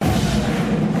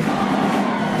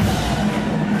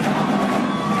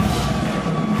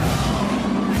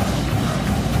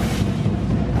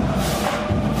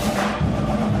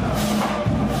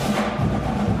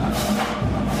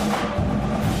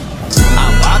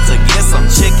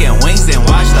chicken wings and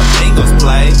watch the Bengals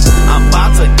play. I'm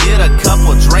about to get a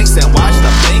couple drinks and watch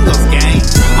the Bengals game.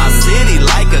 My city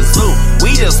like a zoo,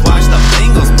 we just watch the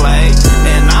Bengals play.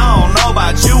 And I don't know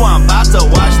about you, I'm about to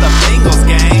watch the Bengals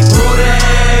game. Who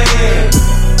they?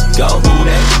 Go who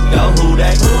they? Go who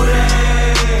they? Who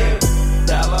they?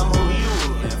 Tell them who you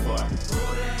rooting for. Who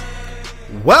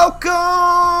they?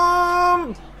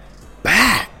 Welcome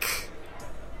back,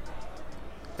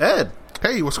 Ed.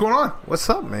 Hey, what's going on? What's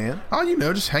up, man?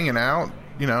 Oh, just hanging out,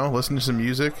 listening to some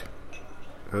music.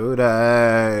 Who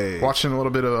they? Watching a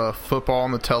little bit of football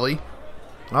on the telly.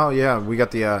 Oh yeah, we got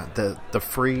the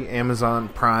free Amazon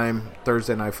Prime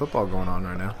Thursday Night Football going on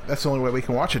right now. That's the only way we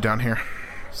can watch it down here.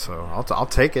 So I'll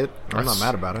take it. I'm not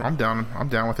mad about it. I'm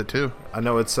down with it too. I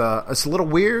know it's a little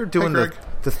weird doing the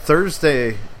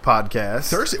Thursday podcast.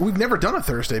 Thursday? We've never done a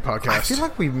Thursday podcast. I feel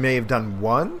like we may have done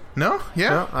one. No? Yeah.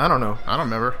 No, I don't know. I don't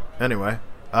remember. Anyway,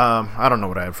 I don't know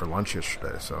what I had for lunch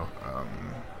yesterday. So,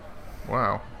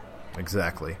 wow.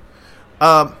 Exactly.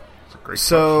 Great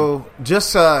so, question.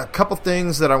 just a couple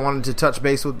things that I wanted to touch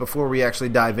base with before we actually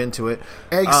dive into it.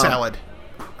 Egg salad.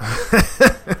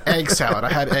 Egg salad.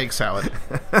 I had egg salad.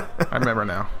 I remember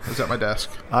now. It was at my desk.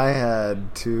 I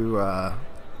had two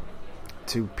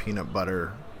peanut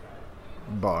butter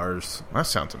bars. That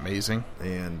sounds amazing.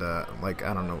 And, I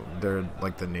don't know, they're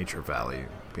like the Nature Valley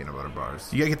peanut butter bars.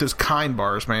 You gotta get those kind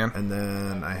bars, man. And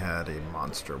then I had a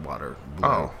Monster Water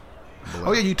Blue.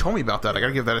 Oh, yeah, you told me about that. I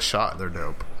gotta give that a shot. They're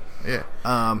dope. Yeah.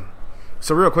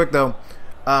 So real quick though,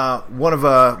 one of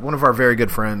our very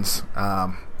good friends,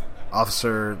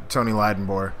 Officer Tony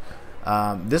Leidenbohr,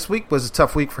 this week was a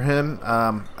tough week for him.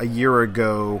 A year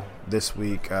ago this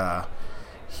week,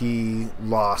 he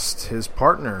lost his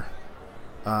partner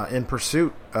in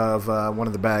pursuit of one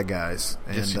of the bad guys.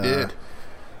 Yes, he did.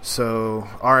 So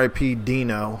R.I.P.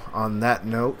 Dino on that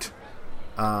note.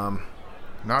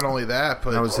 Not only that,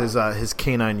 but that was his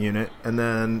canine unit, and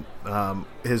then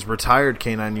his retired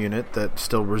canine unit that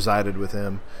still resided with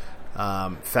him,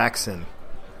 Faxon,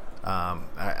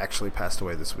 actually passed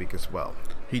away this week as well.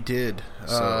 He did.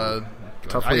 So,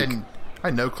 tough week. I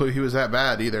had no clue he was that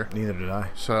bad either. Neither did I.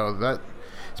 So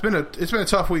it's been a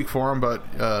tough week for him, but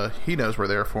he knows we're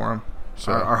there for him.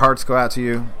 So our hearts go out to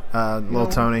you, little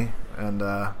Tony, and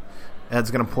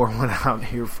Ed's gonna pour one out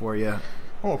here for you.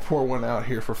 I'm going to pour one out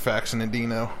here for Faxon and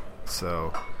Dino.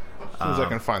 So, as soon as I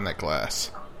can find that glass.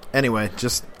 Anyway,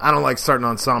 I don't like starting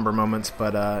on somber moments,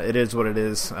 but it is what it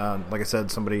is. Like I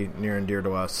said, somebody near and dear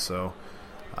to us. So,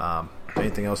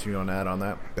 anything else you want to add on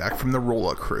that? Back from the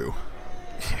Rolla Crew.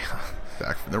 Yeah.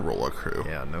 Back from the Rolla Crew.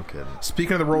 Yeah, no kidding.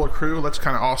 Speaking of the Rolla Crew, let's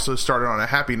kind of also start it on a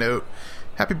happy note.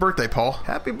 Happy birthday, Paul.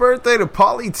 Happy birthday to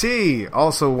Paulie T.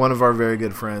 Also one of our very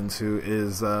good friends who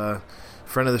is a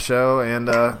friend of the show and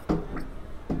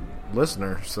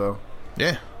listener. So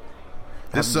yeah,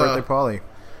 happy birthday, Paulie.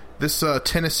 This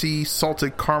Tennessee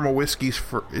salted caramel whiskey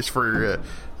is for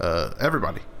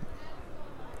everybody.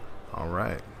 All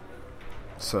right.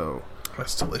 So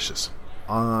that's delicious.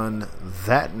 On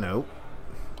that note,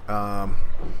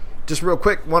 just real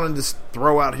quick, wanted to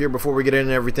throw out here before we get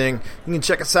into everything. You can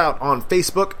check us out on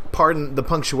Facebook, Pardon the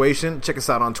Punctuation. Check us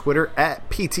out on Twitter at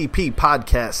PTP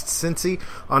Podcast Cincy.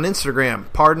 On Instagram,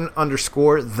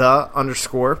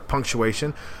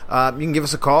 Pardon_the_punctuation. You can give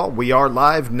us a call. We are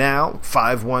live now,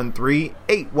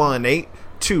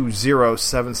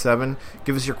 513-818-2077.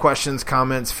 Give us your questions,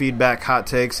 comments, feedback, hot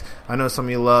takes. I know some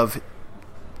of you love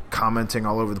commenting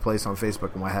all over the place on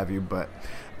Facebook and what have you, but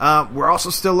we're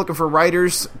also still looking for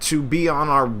writers to be on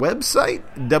our website,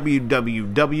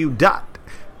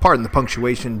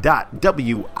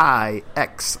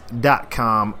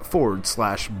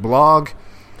 www.pardonthepunctuation.wix.com/blog.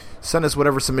 Send us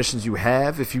whatever submissions you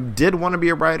have. If you did want to be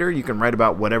a writer, you can write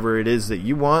about whatever it is that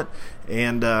you want,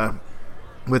 and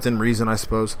within reason, I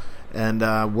suppose. And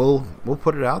we'll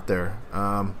put it out there.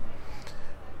 You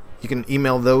can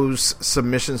email those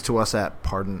submissions to us at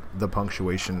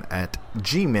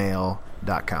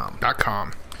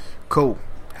pardonthepunctuation@gmail.com. Cool.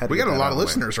 We got a lot of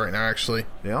listeners right now, actually.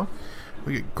 Yeah?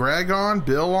 We get Greg on,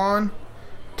 Bill on,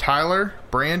 Tyler,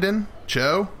 Brandon,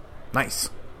 Joe.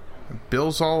 Nice.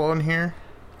 Bill's all on here.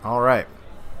 All right.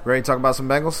 Ready to talk about some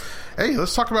Bengals? Hey,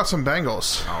 let's talk about some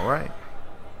Bengals. All right.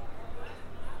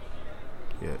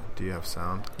 Yeah. Do you have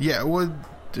sound? Yeah, wanted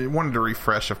to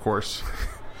refresh, of course.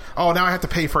 Oh, now I have to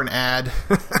pay for an ad.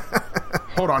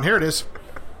 Hold on, here it is.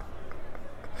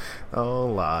 Oh,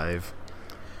 live.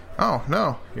 Oh,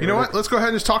 no. You know what? Let's go ahead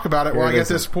and just talk about it while I get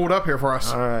this pulled up here for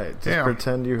us. All right. Just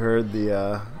pretend you heard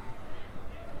the...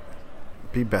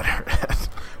 Be better at...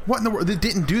 What in the world? They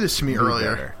didn't do this to me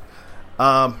earlier.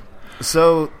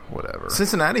 So... Whatever.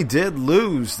 Cincinnati did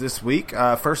lose this week.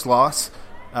 First loss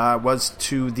was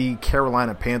to the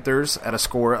Carolina Panthers at a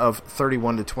score of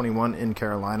 31-21 in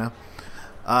Carolina.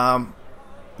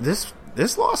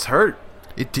 This loss hurt.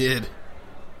 It did.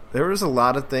 There was a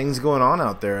lot of things going on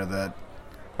out there that...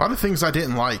 A lot of things I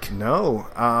didn't like. No.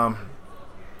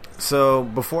 So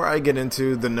before I get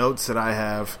into the notes that I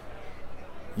have,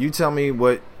 you tell me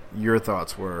what your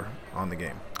thoughts were on the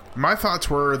game. My thoughts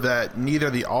were that neither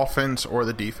the offense or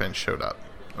the defense showed up.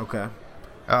 Okay.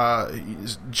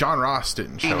 John Ross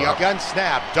didn't show up. Gun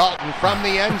snap. Dalton from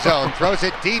the end zone throws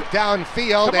it deep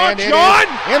downfield, Come on, and it John!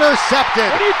 is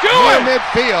intercepted. What are you doing? Near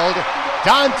midfield.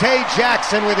 Dante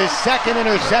Jackson with his second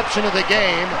interception of the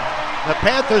game. The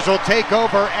Panthers will take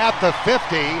over at the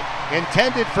 50.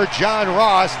 Intended for John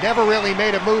Ross. Never really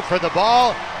made a move for the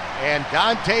ball. And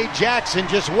Dante Jackson,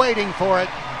 just waiting for it,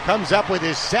 comes up with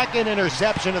his second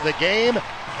interception of the game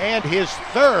and his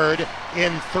third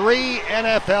in 3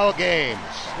 NFL games.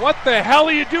 What the hell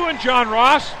are you doing, John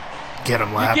Ross? Get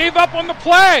him, Lap. You gave up on the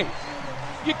play.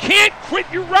 You can't quit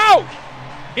your route.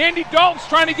 Andy Dalton's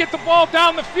trying to get the ball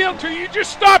down the field to you. You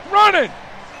just stop running.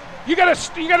 You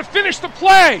gotta finish the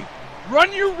play.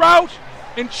 Run your route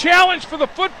and challenge for the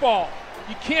football.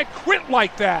 You can't quit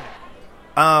like that.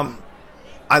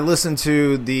 I listened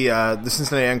to the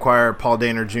Cincinnati Enquirer, Paul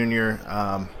Dehner Jr.,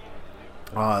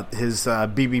 his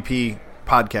BBP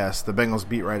podcast, the Bengals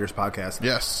Beat Writers podcast.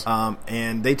 Yes.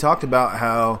 And they talked about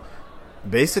how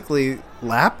basically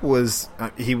Lap was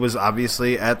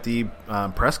obviously at the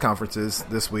press conferences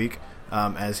this week,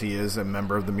 as he is a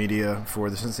member of the media for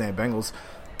the Cincinnati Bengals,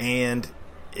 and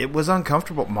it was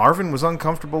uncomfortable. Marvin was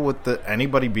uncomfortable with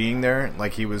anybody being there.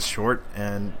 Like, he was short,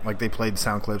 and like they played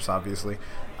sound clips, obviously.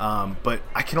 But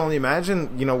I can only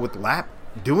imagine, with Lap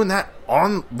doing that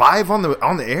live on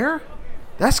the air.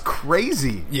 That's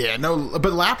crazy. Yeah, no,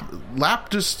 but Lap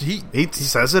just he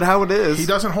says it how it is. He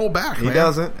doesn't hold back. He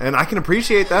doesn't, and I can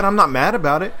appreciate that. I'm not mad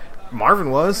about it. Marvin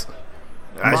was,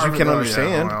 as you can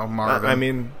understand. Yeah, well, Marvin. I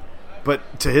mean,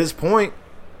 but to his point,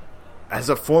 as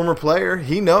a former player,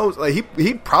 he knows. Like,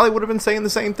 he probably would have been saying the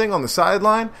same thing on the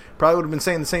sideline. Probably would have been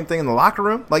saying the same thing in the locker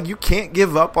room. Like, you can't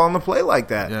give up on the play like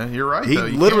that. Yeah, you're right.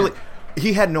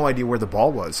 He had no idea where the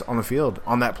ball was on the field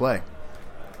on that play.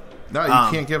 No,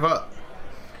 you can't give up.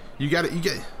 You got it.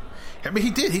 I mean,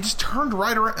 he did. He just turned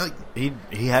right around. Like,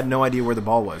 he had no idea where the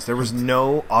ball was. There was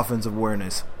no offensive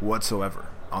awareness whatsoever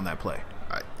on that play.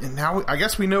 And now I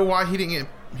guess we know why he didn't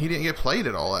get played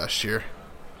at all last year.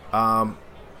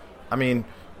 I mean,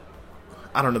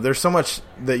 I don't know. There's so much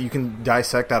that you can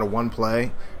dissect out of one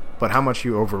play, but how much are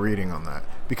you overreading on that?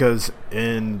 Because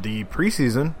in the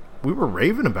preseason, we were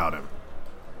raving about him.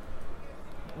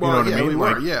 Well, you know what I mean? We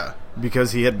were, yeah.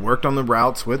 Because he had worked on the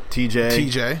routes with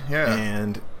TJ. Yeah.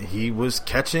 And he was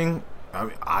catching.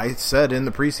 I said in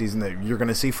the preseason that you're going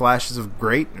to see flashes of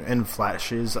great and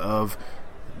flashes of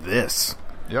this.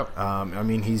 Yep. I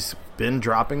mean, he's been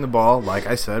dropping the ball, like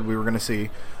I said we were going to see.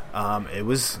 It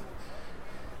was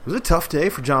a tough day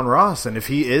for John Ross, and if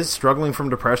he is struggling from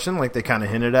depression, like they kind of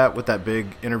hinted at with that big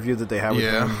interview that they had with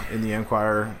him in the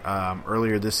Enquirer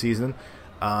earlier this season,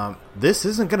 this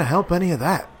isn't going to help any of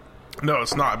that. No,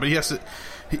 it's not. But he has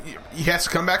to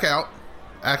come back out,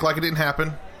 act like it didn't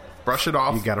happen, brush it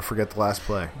off. You got to forget the last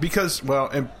play because, well,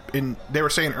 and they were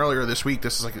saying earlier this week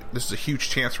this is a huge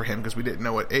chance for him because we didn't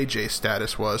know what AJ's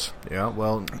status was. Yeah,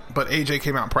 well, but AJ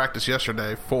came out in practice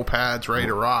yesterday, full pads, ready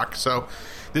to rock. So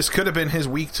this could have been his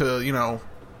week to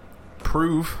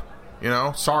prove.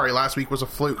 Sorry, last week was a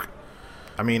fluke.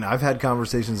 I mean, I've had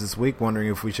conversations this week wondering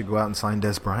if we should go out and sign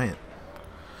Des Bryant.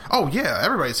 Oh yeah,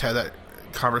 everybody's had that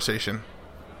conversation.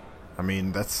 I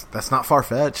mean, that's not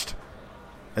far-fetched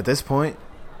at this point.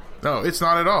 No, it's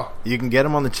not at all. You can get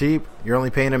him on the cheap. You're only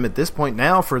paying him at this point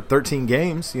now for 13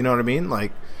 games. You know what I mean?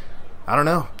 Like, I don't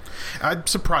know. I'm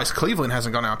surprised Cleveland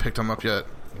hasn't gone out and picked him up yet.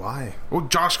 Why? Well,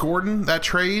 Josh Gordon, that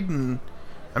trade, and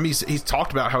I mean, he's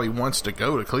talked about how he wants to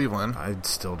go to Cleveland. I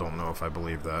still don't know if I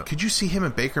believe that. Could you see him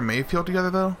and Baker Mayfield together,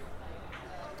 though?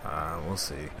 We'll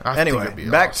see. Anyway,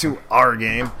 back to our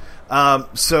game.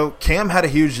 So Cam had a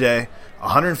huge day.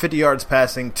 150 yards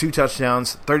passing, 2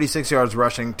 touchdowns, 36 yards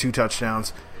rushing, 2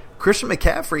 touchdowns. Christian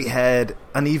McCaffrey had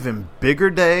an even bigger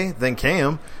day than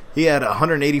Cam. He had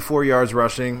 184 yards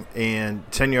rushing and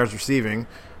 10 yards receiving.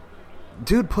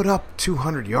 Dude put up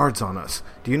 200 yards on us.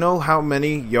 Do you know how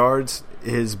many yards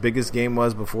his biggest game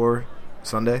was before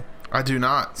Sunday? I do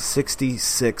not.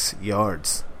 66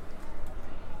 yards.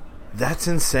 That's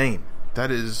insane.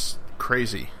 That is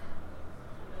crazy.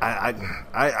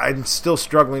 I'm still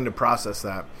struggling to process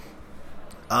that.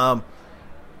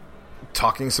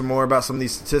 Talking some more about some of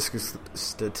these statistics.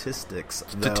 Statistics.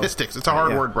 It's a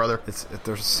hard word, brother.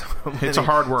 There's so it's a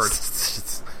hard word.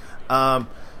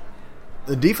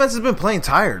 The defense has been playing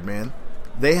tired, man.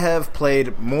 They have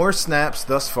played more snaps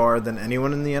thus far than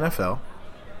anyone in the NFL.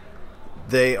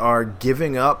 They are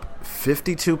giving up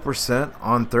 52%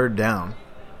 on third down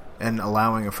and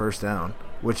allowing a first down,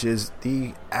 which is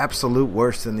the absolute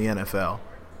worst in the NFL.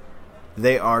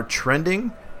 They are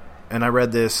trending, and I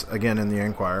read this again in the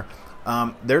Enquirer,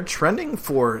 they're trending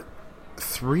for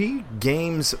 3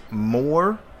 games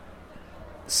more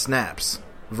snaps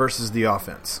versus the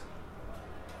offense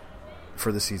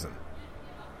for the season.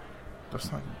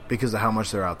 That's not... Because of how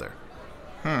much they're out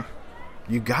there.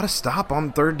 You got to stop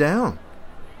on third down.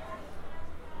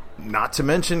 Not to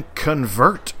mention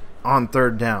convert on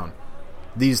third down.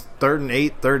 These 3rd and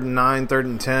 8, 3rd and 9, 3rd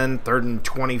and 10, 3rd and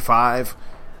 25,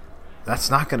 that's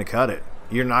not going to cut it.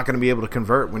 You're not going to be able to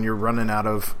convert when you're running out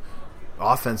of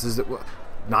offenses.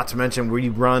 Not to mention we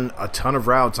run a ton of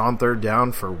routes on third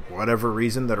down for whatever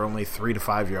reason that are only 3 to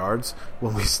 5 yards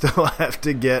when we still have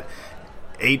to get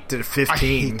 8 to 15. I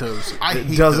hate those.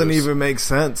 It doesn't even make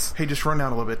sense. Hey, just run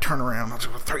down a little bit, turn around, I'll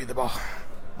just throw you the ball.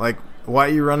 Like, why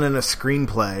are you running a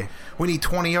screenplay? We need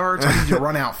 20 yards. I need you to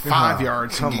run out 5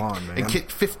 yards. Come on, man. And kick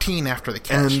 15 after the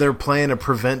catch. And they're playing a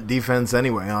prevent defense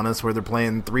anyway on us, where they're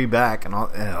playing 3 back and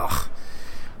all. Ugh.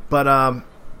 But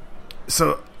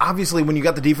so obviously, when you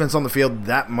got the defense on the field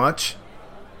that much,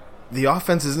 the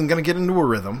offense isn't going to get into a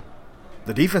rhythm.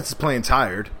 The defense is playing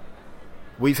tired.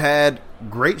 We've had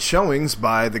great showings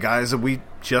by the guys that we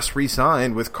just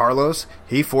re-signed with Carlos.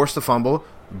 He forced a fumble.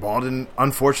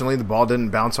 Unfortunately, the ball didn't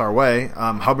bounce our way.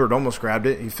 Hubbard almost grabbed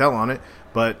it. He fell on it,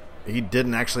 but he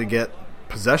didn't actually get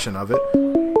possession of it.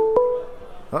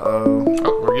 Uh-oh.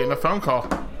 Oh, we're getting a phone call.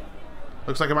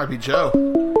 Looks like it might be Joe.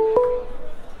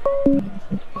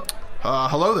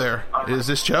 Hello there. Is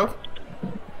this Joe?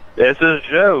 This is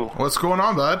Joe. What's going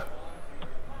on, bud?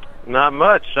 Not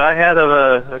much. I had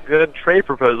a good trade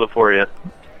proposal for you.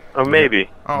 Or maybe.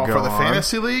 Oh, Go for the on.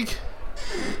 fantasy league?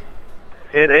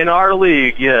 In our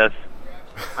league, yes.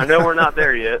 I know we're not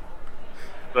there yet.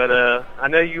 But I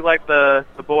know you like the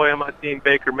boy on my team,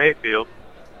 Baker Mayfield.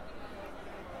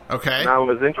 Okay. And I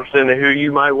was interested in who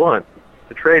you might want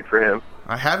to trade for him.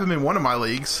 I have him in one of my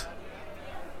leagues.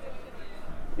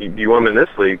 You want him in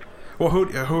this league? Well,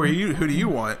 who are you? Who do you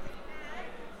want?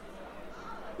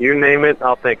 You name it,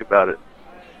 I'll think about it.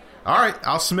 All right,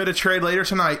 I'll submit a trade later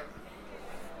tonight.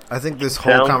 I think this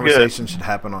whole Sounds conversation should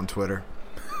happen on Twitter.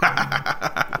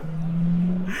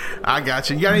 I got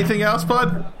you. You got anything else,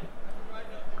 bud?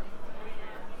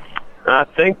 I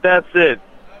think that's it.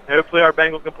 Hopefully our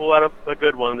Bengals can pull out a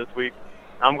good one this week.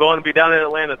 I'm going to be down in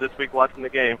Atlanta this week watching the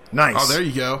game. Nice. Oh, there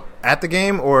you go. At the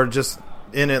game or just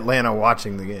in Atlanta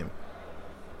watching the game?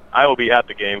 I will be at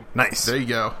the game. Nice. There you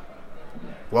go.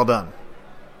 Well done.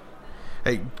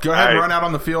 Hey, go ahead and All right. run out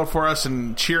on the field for us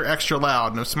and cheer extra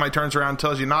loud. And if somebody turns around and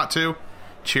tells you not to,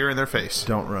 cheer in their face.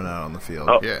 Don't run out on the field.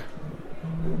 Oh. Yeah.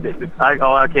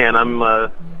 I can. I'm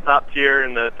top tier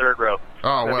in the third row.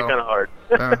 Oh, That'd well. be kind of hard.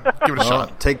 Give it a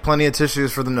shot. Take plenty of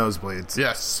tissues for the nosebleeds.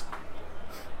 Yes.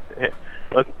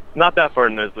 Well, not that far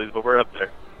in nosebleeds, but we're up there.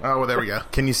 Oh, well, there we go.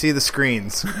 Can you see the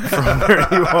screens from where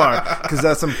you are? Because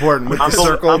that's important. With the I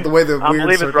circle, the way the I weird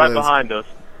believe it's circle right is. behind us.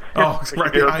 Oh, it's We right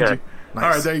should be behind okay. you. Nice. All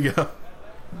right, there you go.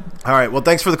 All right. Well,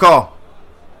 thanks for the call.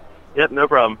 Yep, no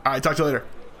problem. All right, talk to you later.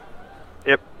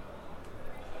 Yep.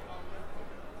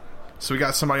 So we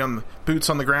got somebody on the boots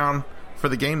on the ground for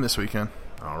the game this weekend.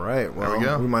 All right. Well, There we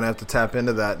go. we might have to tap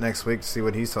into that next week to see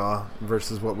what he saw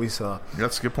versus what we saw.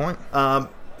 That's a good point.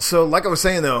 So, like I was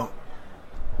saying, though,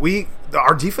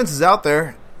 our defense is out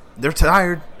there. They're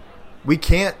tired. We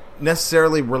can't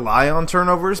necessarily rely on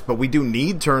turnovers, but we do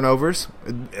need turnovers,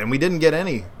 and we didn't get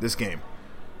any this game.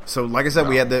 So, like I said,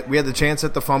 we had the chance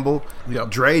at the fumble. Yep.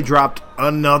 Dre dropped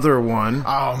another one.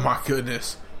 Oh, my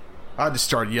goodness. I just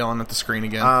started yelling at the screen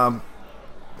again.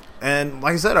 And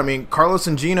like I said, I mean, Carlos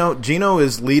and Gino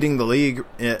is leading the league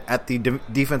at the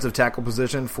defensive tackle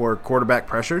position for quarterback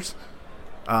pressures.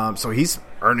 So he's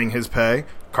earning his pay.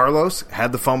 Carlos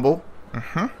had the fumble.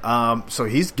 So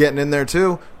he's getting in there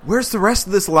too. Where's the rest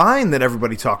of this line that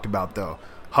everybody talked about, though?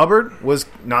 Hubbard was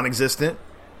non-existent.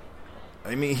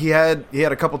 I mean, he had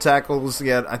a couple tackles. He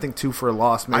had, I think, 2 for a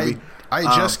loss, maybe. I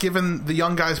had just given the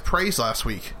young guys praise last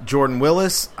week. Jordan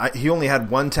Willis, he only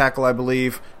had 1 tackle, I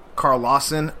believe. Carl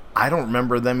Lawson, I don't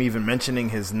remember them even mentioning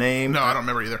his name. No, I don't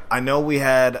remember either. I know we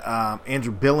had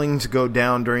Andrew Billings go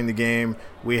down during the game.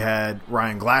 We had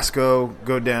Ryan Glasgow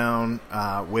go down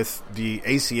with the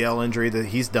ACL injury that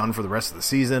he's done for the rest of the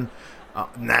season.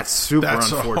 And that's super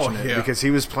unfortunate because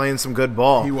he was playing some good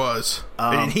ball. He was.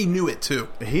 And he knew it, too.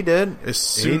 He did. As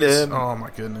soon he as, did. oh, my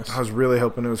goodness. I was really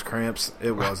hoping it was cramps.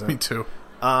 It wasn't. Me too.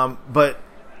 But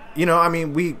I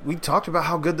mean, we talked about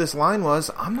how good this line was.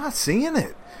 I'm not seeing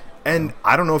it. And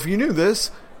I don't know if you knew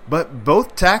this, but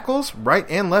both tackles, right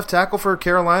and left tackle for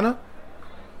Carolina,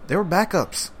 they were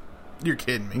backups. You're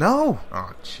kidding me. No.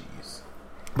 Oh, jeez.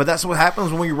 But that's what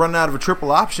happens when you run out of a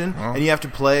triple option and you have to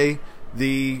play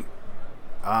the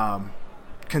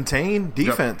contain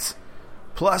defense.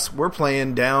 Yep. Plus, we're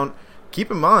playing down.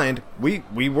 Keep in mind, we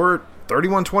were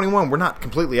 31-21. We're not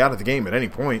completely out of the game at any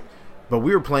point, but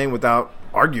we were playing without,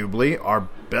 arguably, our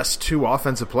best two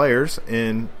offensive players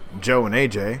in Joe and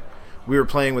AJ. We were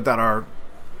playing without our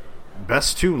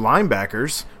best two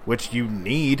linebackers, which you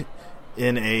need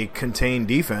in a contained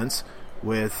defense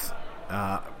with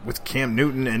Cam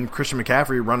Newton and Christian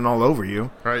McCaffrey running all over you.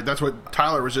 Right, that's what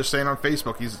Tyler was just saying on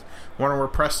Facebook. He's wondering where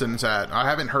Preston's at. I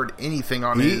haven't heard anything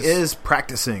on his... He is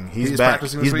practicing. He's back.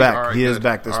 Practicing he's back. Right, he is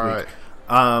back this week.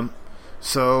 Right.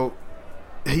 So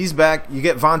he's back. You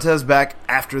get Vontaze back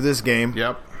after this game.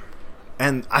 Yep.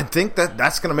 And I think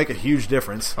that's going to make a huge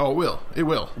difference. Oh, it will. It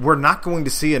will. We're not going to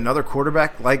see another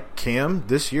quarterback like Cam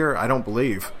this year, I don't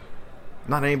believe.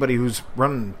 Not anybody who's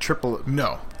running triple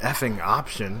effing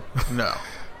option. No.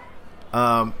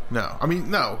 No. I mean,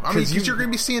 no. I mean, because you're going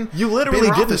to be seeing you literally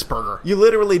Ben Roethlisberger. You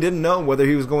literally didn't know whether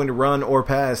he was going to run or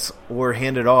pass or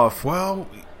hand it off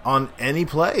on any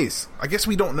plays. I guess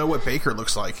we don't know what Baker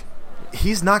looks like.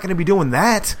 He's not going to be doing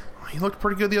that. He looked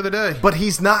pretty good the other day. But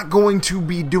he's not going to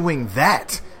be doing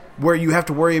that, where you have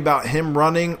to worry about him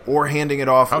running or handing it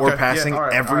off or passing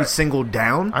every single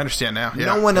down. I understand now. Yeah,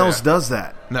 no one else does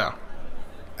that. No.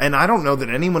 And I don't know that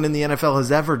anyone in the NFL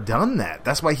has ever done that.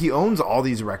 That's why he owns all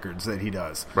these records that he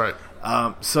does. Right.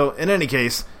 So, in any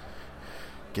case,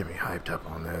 get me hyped up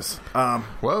on this.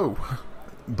 Whoa.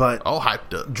 But all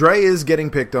hyped up. Dre is getting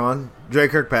picked on. Dre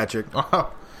Kirkpatrick.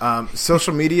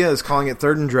 Social media is calling it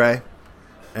third and Dre.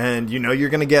 And you know you're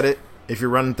going to get it if you're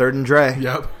running third and Dre.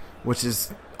 Yep. Which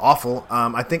is awful.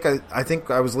 I think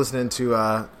I was listening to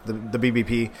the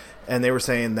BBP, and they were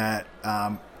saying that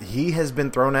he has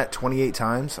been thrown at 28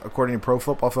 times, according to Pro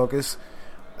Football Focus,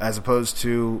 as opposed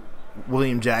to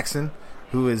William Jackson,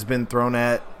 who has been thrown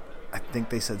at, I think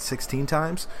they said 16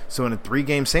 times. So in a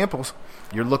 3-game samples,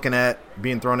 you're looking at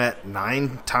being thrown at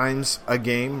 9 times a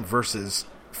game versus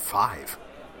 5.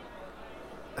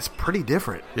 That's pretty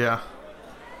different. Yeah.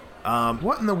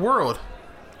 What in the world?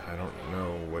 I don't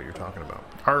know what you're talking about.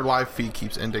 Our live feed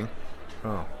keeps ending.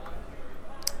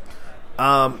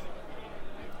 Oh.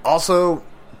 Also,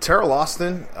 Terrell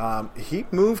Austin, he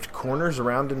moved corners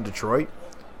around in Detroit,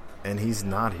 and he's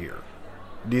not here.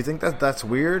 Do you think that's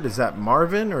weird? Is that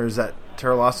Marvin, or is that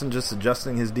Terrell Austin just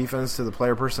adjusting his defense to the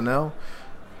player personnel?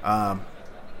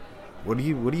 What do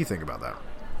you think about that?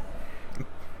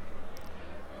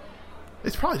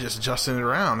 It's probably just adjusting it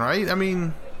around, right? I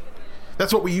mean,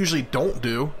 that's what we usually don't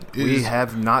do. We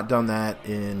have not done that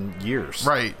in years.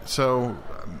 Right. So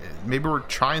maybe we're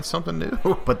trying something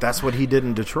new. But that's what he did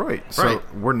in Detroit. So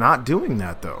we're not doing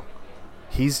that, though.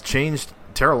 He's changed.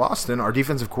 Terrell Austin, our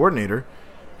defensive coordinator,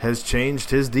 has changed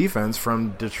his defense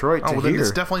from Detroit to then here.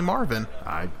 It's definitely Marvin.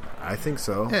 I think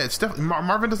so. Yeah, it's definitely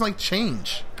Marvin doesn't like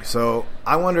change. So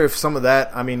I wonder if some of that.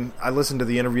 I mean, I listened to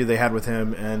the interview they had with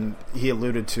him, and he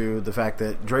alluded to the fact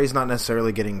that Dre's not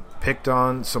necessarily getting picked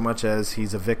on so much as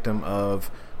he's a victim of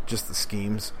just the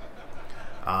schemes.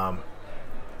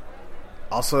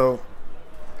 Also,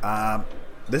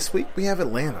 this week we have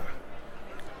Atlanta,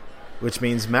 which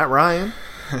means Matt Ryan.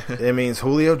 It means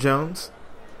Julio Jones.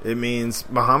 It means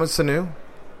Mohamed Sanu.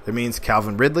 It means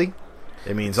Calvin Ridley.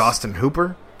 It means Austin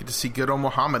Hooper. Get to see good old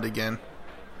Mohamed again.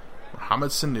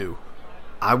 Mohamed Sanu.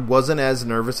 I wasn't as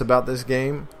nervous about this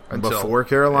game before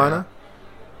Carolina.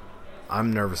 Yeah.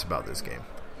 I'm nervous about this game.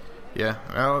 Yeah.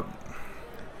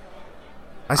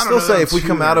 I still say if we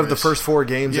come out of the first 4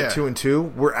 games at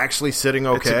 2-2, we're actually sitting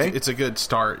okay. It's a good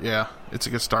start. Yeah, it's a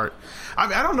good start.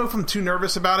 I don't know if I'm too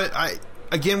nervous about it.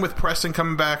 Again, with Preston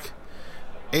coming back,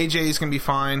 AJ is going to be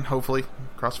fine, hopefully.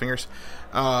 Cross fingers.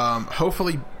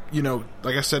 Hopefully,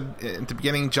 like I said at the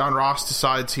beginning, John Ross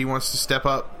decides he wants to step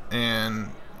up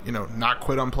and, not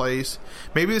quit on plays.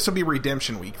 Maybe this will be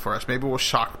redemption week for us. Maybe we'll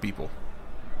shock people.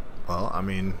 Well, I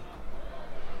mean,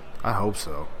 I hope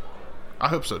so. I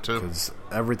hope so, too. Because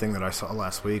everything that I saw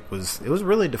last week was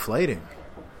really deflating,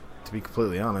 to be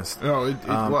completely honest. No, it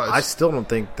was. I still don't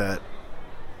think that,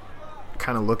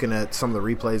 kind of looking at some of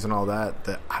the replays and all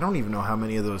that I don't even know how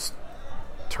many of those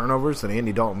turnovers that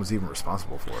Andy Dalton was even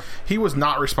responsible for. He was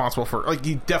not responsible for,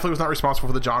 he definitely was not responsible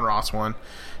for the John Ross one.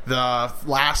 The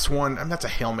last one, that's a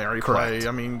Hail Mary play.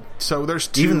 I mean, so there's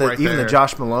 2 even there. Even the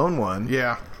Josh Malone one.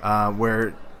 Yeah.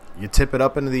 Where you tip it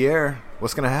up into the air,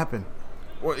 what's going to happen?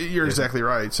 Well, you're exactly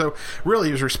right. So, really,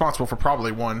 he was responsible for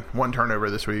probably one turnover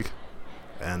this week.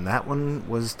 And that one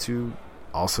was to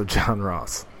also John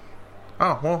Ross.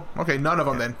 Oh, well, okay, none of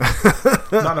them then.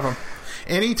 None of them.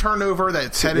 Any turnover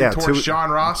that's headed towards John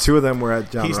Ross, 2 of them were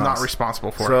at John Ross. He's not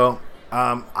responsible for it. So,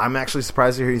 I'm actually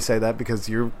surprised to hear you say that because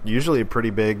you're usually a pretty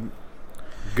big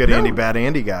good Andy, bad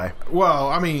Andy guy. Well,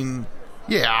 I mean,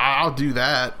 yeah, I'll do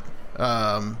that.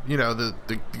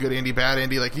 The good Andy, bad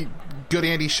Andy. Like, good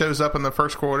Andy shows up in the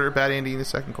first quarter, bad Andy in the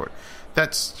second quarter.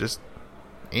 That's just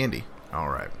Andy. All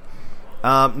right.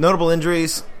 Notable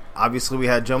injuries. Obviously, we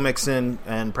had Joe Mixon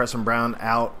and Preston Brown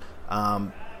out.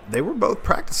 They were both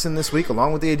practicing this week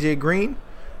along with AJ Green,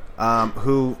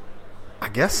 who I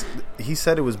guess he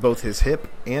said it was both his hip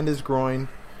and his groin,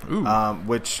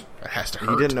 which that has to hurt.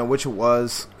 He didn't know which it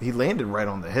was. He landed right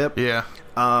on the hip. Yeah.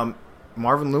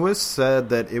 Marvin Lewis said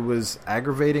that it was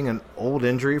aggravating an old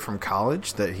injury from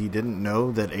college that he didn't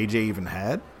know that AJ even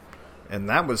had. And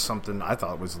that was something I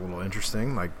thought was a little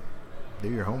interesting. Like, do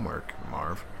your homework,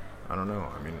 Marv. I don't know.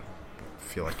 I mean, I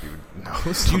feel like you would know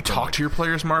something. Do you talk to your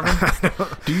players, Marvin?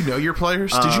 Do you know your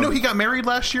players? Did you know he got married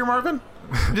last year, Marvin?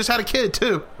 He just had a kid,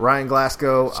 too. Ryan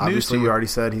Glasgow, obviously you already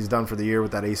said he's done for the year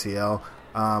with that ACL.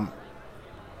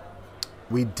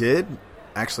 We did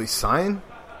actually sign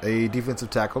a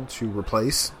defensive tackle to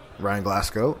replace Ryan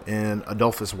Glasgow in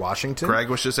Adolphus Washington. Greg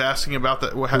was just asking about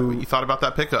that. What you thought about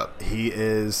that pickup? He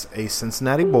is a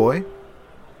Cincinnati boy.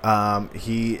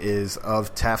 He is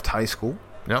of Taft High School.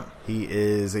 Yep. He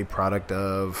is a product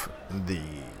of the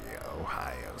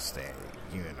Ohio State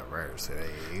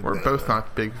University. We're both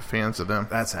not big fans of them.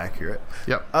 That's accurate.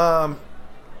 Yep. I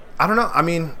don't know. I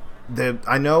mean,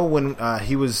 I know when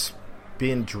he was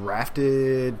being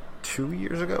drafted 2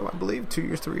 years ago, I believe, 3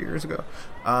 years ago,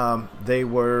 they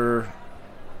were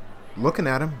looking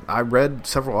at him. I read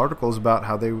several articles about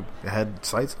how they had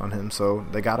sights on him, so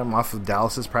they got him off of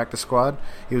Dallas's practice squad.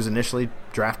 He was initially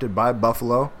drafted by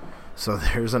Buffalo, so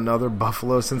there's another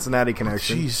Buffalo-Cincinnati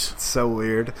connection. Jeez. It's so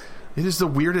weird. It is the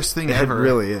weirdest thing ever. It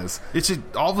really is. It's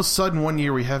all of a sudden 1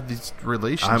 year we have these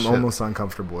relationships. I'm almost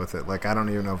uncomfortable with it. Like, I don't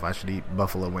even know if I should eat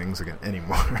buffalo wings again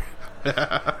anymore.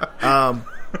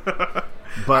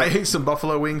 But I ate some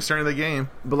buffalo wings during the game.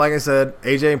 But like I said,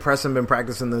 AJ and Preston have been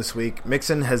practicing this week.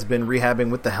 Mixon has been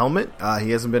rehabbing with the helmet.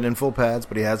 He hasn't been in full pads,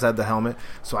 but he has had the helmet.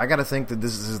 So I got to think that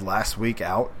this is his last week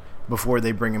out before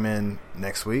they bring him in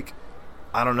next week.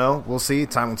 I don't know. We'll see.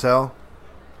 Time will tell.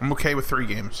 I'm okay with 3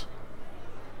 games.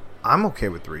 I'm okay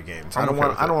with 3 games. I don't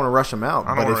want to rush him out.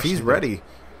 But if he's ready,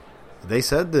 they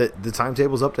said that the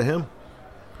timetable's up to him.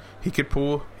 He could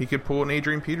pull an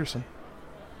Adrian Peterson.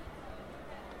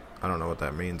 I don't know what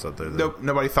that means. Other than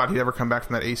nobody thought he'd ever come back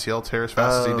from that ACL tear as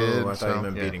fast as he did. I thought he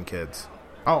meant beating kids.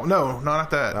 Oh no, not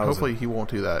that. Hopefully he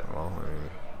won't do that. Well, I mean,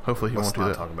 hopefully he won't do that.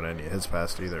 Let's not talk about any of his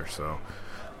past either. So,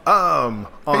 on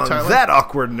that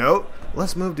awkward note,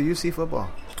 let's move to UC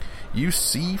football.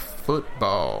 UC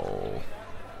football.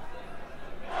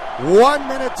 1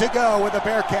 minute to go with the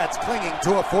Bearcats clinging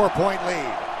to a 4-point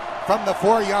lead. From the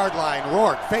 4-yard line,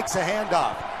 Rourke fakes a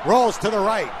handoff, rolls to the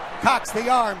right, cocks the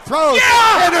arm, throws,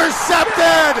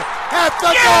 intercepted at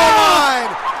the goal line.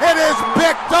 It is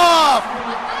picked off.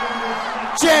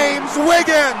 James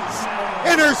Wiggins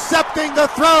intercepting the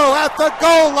throw at the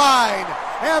goal line.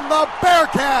 And the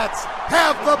Bearcats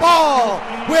have the ball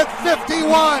with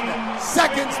 51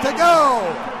 seconds to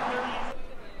go.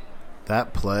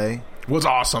 That play was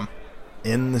awesome.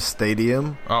 In the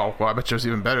stadium. Oh, well, I bet you it was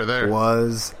even better there.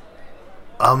 Was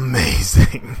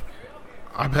amazing.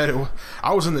 I bet it was.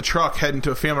 I was in the truck heading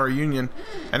to a family reunion,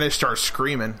 and they started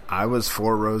screaming. I was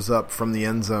 4 rows up from the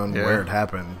end zone where it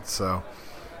happened. So,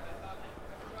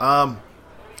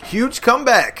 huge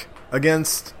comeback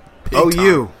against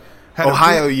OU.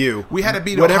 Ohio U. We had to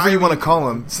beat whatever Ohio you want to call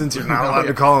them, since you're not allowed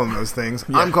to call them those things.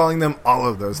 Yeah. I'm calling them all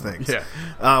of those things.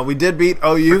 Yeah. We did beat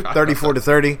OU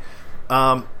 34-30.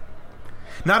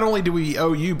 Not only did we beat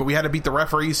OU, but we had to beat the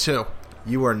referees too.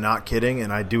 You are not kidding,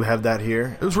 and I do have that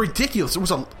here. It was ridiculous. It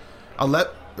was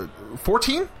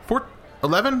 14?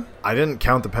 11? I didn't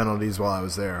count the penalties while I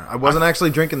was there. I wasn't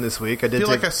actually drinking this week. I feel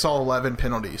like I saw 11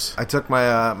 penalties. I took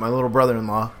my my little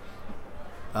brother-in-law.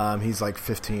 He's like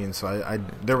 15, so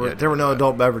there were no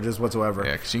adult beverages whatsoever.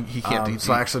 Yeah, because he can't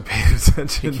so I actually paid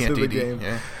attention to the game.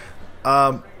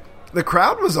 Yeah. The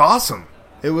crowd was awesome.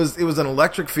 It was an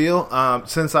electric feel.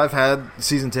 Since I've had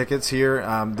season tickets here,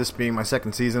 this being my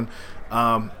second season,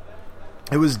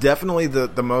 it was definitely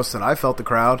the most that I felt the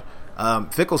crowd.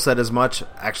 Fickle said as much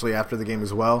actually after the game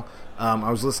as well.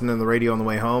 I was listening to the radio on the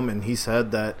way home, and he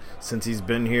said that since he's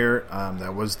been here,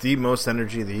 that was the most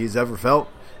energy that he's ever felt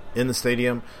in the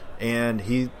stadium. and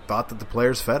he thought that the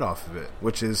players fed off of it,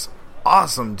 which is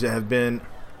awesome to have been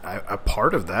a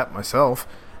part of that myself,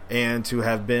 and to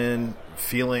have been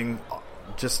feeling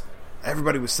just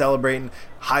everybody was celebrating,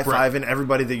 high-fiving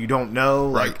everybody that you don't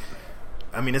know. Right. Like,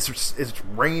 I mean, it's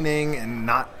raining and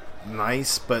not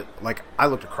nice, but like I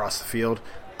looked across the field.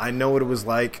 I know what it was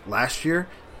like last year,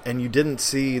 and you didn't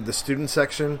see the student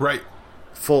section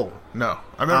full. No.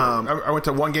 I remember I went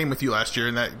to one game with you last year,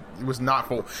 and that it was not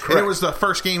full. Correct. And it was the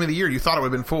first game of the year. You thought it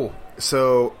would have been full.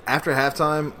 So after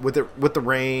halftime, with the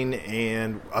rain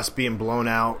and us being blown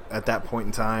out at that point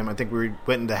in time, I think we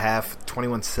went into half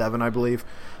 21-7, I believe.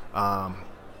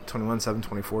 21-7,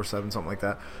 24-7, something like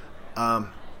that.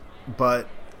 But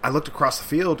I looked across the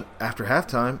field after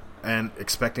halftime and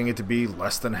expecting it to be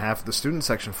less than half the student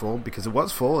section full, because it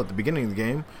was full at the beginning of the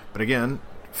game. But again,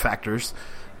 factors.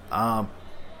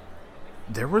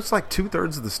 There was like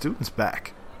 2/3 of the students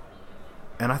back.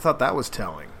 And I thought that was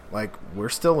telling. Like, we're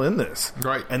still in this.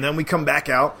 Right. And then we come back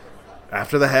out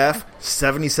after the half,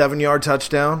 77-yard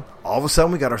touchdown. All of a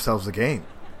sudden, we got ourselves a game.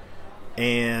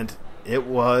 And it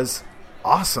was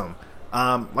awesome.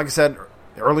 Like I said,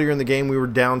 earlier in the game, we were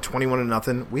down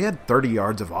 21-0. We had 30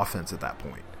 yards of offense at that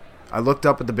point. I looked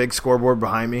up at the big scoreboard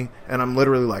behind me, and I'm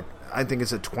literally like, I think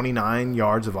it's at 29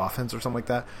 yards of offense or something like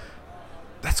that.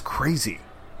 That's crazy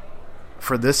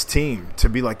for this team to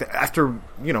be like that. After,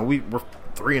 we were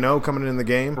 3-0 coming in the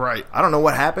game. Right. I don't know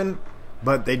what happened,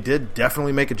 but they did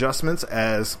definitely make adjustments,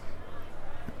 as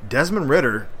Desmond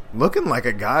Ridder, looking like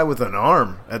a guy with an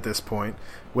arm at this point,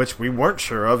 which we weren't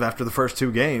sure of after the first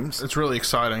 2 games. It's really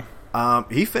exciting.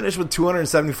 He finished with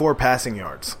 274 passing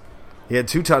yards. He had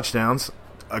 2 touchdowns.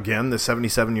 Again, the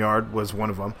 77-yard was one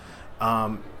of them.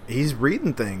 He's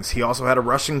reading things. He also had a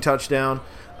rushing touchdown.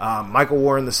 Michael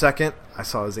Warren II, I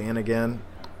saw his aunt again.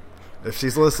 If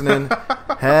she's listening,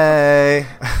 hey.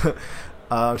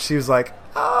 She was like,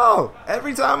 oh,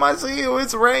 every time I see you,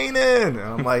 it's raining. And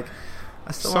I'm like,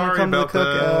 I still want to come to the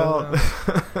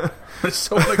cookout. I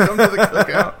still want to come to the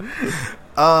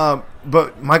cookout.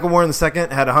 But Michael Warren II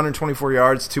had 124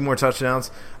 yards, 2 more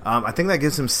touchdowns. I think that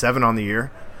gives him 7 on the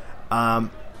year.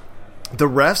 The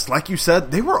refs, like you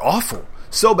said, they were awful.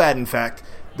 So bad, in fact,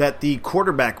 that the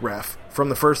quarterback ref from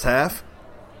the first half,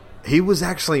 he was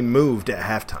actually moved at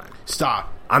halftime.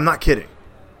 Stop. I'm not kidding.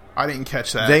 I didn't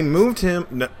catch that. They moved him.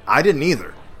 No, I didn't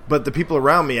either. But the people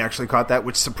around me actually caught that,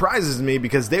 which surprises me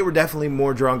because they were definitely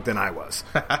more drunk than I was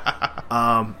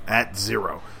at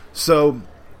 0. So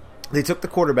they took the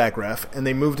quarterback ref and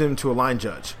they moved him to a line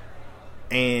judge.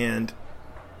 And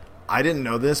I didn't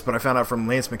know this, but I found out from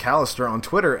Lance McAllister on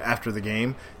Twitter after the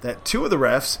game that 2 of the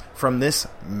refs from this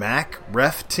MAC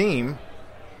ref team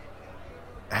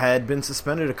had been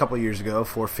suspended a couple years ago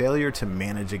for failure to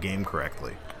manage a game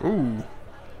correctly. Ooh.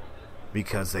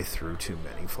 Because they threw too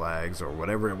many flags or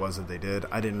whatever it was that they did.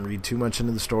 I didn't read too much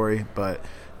into the story, but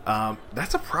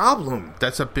that's a problem.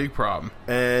 That's a big problem.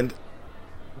 And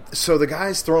so the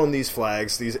guys throwing these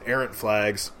flags, these errant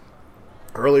flags,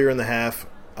 earlier in the half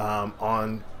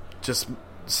on just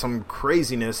some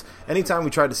craziness. Anytime we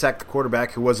tried to sack the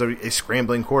quarterback, who was a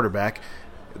scrambling quarterback,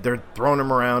 they're throwing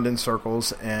him around in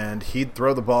circles, and he'd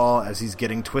throw the ball as he's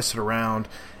getting twisted around,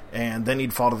 and then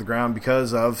he'd fall to the ground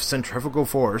because of centrifugal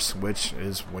force, which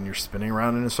is when you're spinning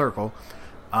around in a circle.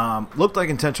 Looked like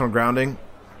intentional grounding.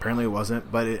 Apparently it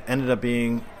wasn't, but it ended up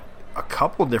being a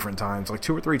couple different times, like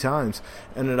 2 or 3 times,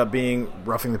 ended up being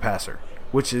roughing the passer,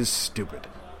 which is stupid.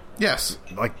 Yes.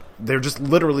 Like, they're just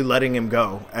literally letting him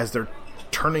go as they're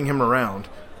turning him around.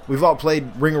 We've all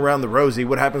played Ring Around the Rosie.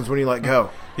 What happens when you let go?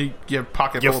 You have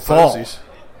pocket You full of fall. posies.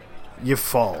 You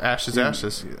fall.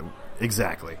 Ashes.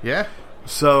 Exactly. Yeah.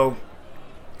 So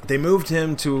they moved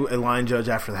him to a line judge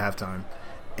after the halftime,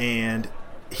 and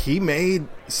he made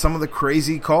some of the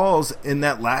crazy calls in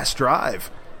that last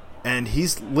drive. And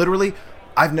he's literally,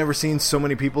 I've never seen so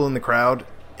many people in the crowd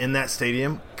in that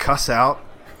stadium cuss out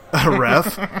a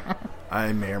ref.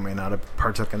 I may or may not have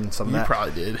partook in some of that. You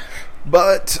probably did.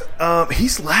 But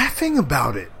he's laughing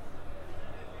about it.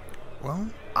 Well,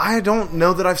 I don't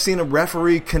know that I've seen a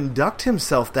referee conduct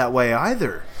himself that way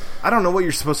either. I don't know what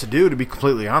you're supposed to do, to be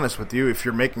completely honest with you, if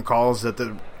you're making calls that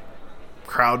the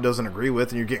crowd doesn't agree with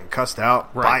and you're getting cussed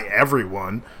out by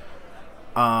everyone.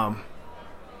 But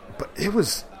it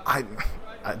was... I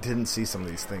didn't see some of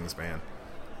these things, man.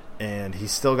 And he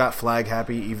still got flag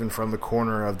happy even from the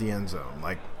corner of the end zone.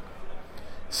 Like,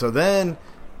 so then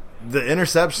the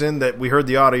interception that we heard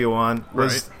the audio on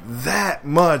was that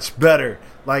much better.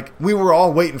 Like, we were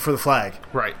all waiting for the flag.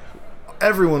 Right.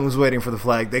 Everyone was waiting for the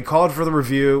flag. They called for the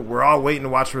review. We're all waiting to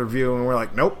watch the review, and we're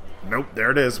like, nope, there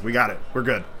it is. We got it. We're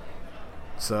good.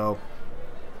 So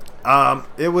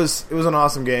It was an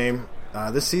awesome game.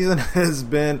 This season has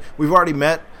been. We've already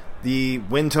met the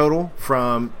win total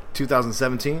from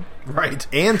 2017, Right.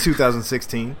 and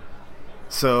 2016.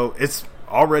 So it's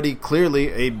already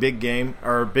clearly a big game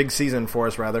or a big season for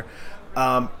us, rather.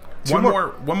 One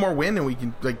more win, and we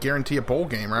can guarantee a bowl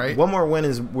game, right? One more win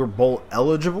is we're bowl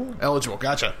eligible. Eligible.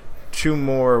 Gotcha. 2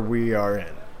 more we are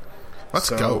in. Let's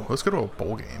go. Let's go to a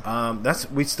bowl game.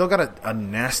 We still got a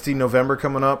nasty November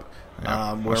coming up,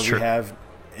 Yeah, where that's we true. have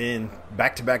in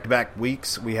back-to-back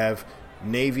weeks we have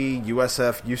Navy,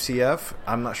 USF, UCF.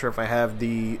 I'm not sure if I have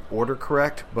the order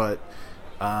correct, but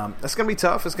that's going to be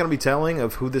tough. It's going to be telling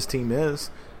of who this team is.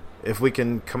 If we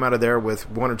can come out of there with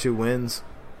 1 or 2 wins,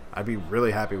 I'd be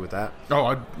really happy with that. Oh,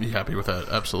 I'd be happy with that.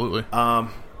 Absolutely.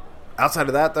 Outside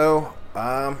of that, though,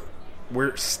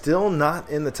 we're still not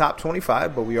in the top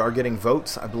 25, but we are getting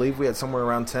votes. I believe we had somewhere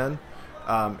around 10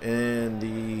 in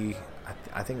the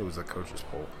I think it was a coaches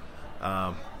poll.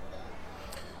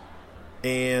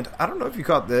 And I don't know if you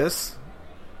caught this,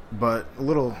 but a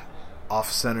little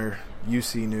off-center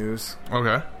UC news.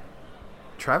 Okay.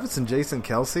 Travis and Jason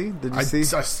Kelsey, did you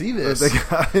see? I see this. They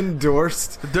got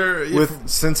endorsed with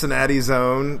Cincinnati's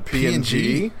own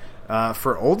P&G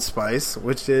for Old Spice,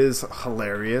 which is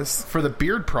hilarious. For the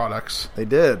beard products. They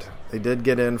did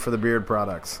get in for the beard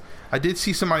products. I did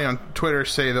see somebody on Twitter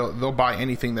say they'll buy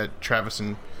anything that Travis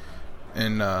and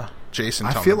Jason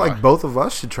tell I feel them to like buy. both of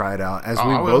us should try it out, as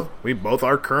we both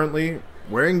are currently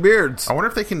wearing beards. I wonder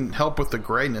if they can help with the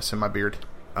grayness in my beard.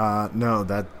 No,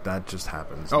 that just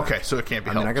happens. Okay, so it can't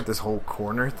be I helped. mean, I got this whole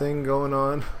corner thing going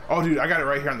on. Oh, dude, I got it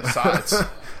right here on the sides.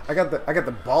 I got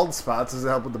the bald spots. Does it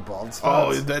help with the bald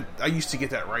Oh, spots? I used to get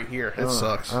that right here. It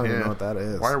sucks. I don't even Yeah. know what that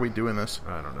is. Why are we doing this?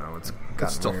 I don't know. It's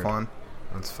It's still weird. fun.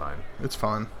 That's fine. It's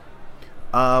fun.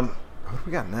 What do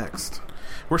we got next?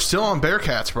 We're still on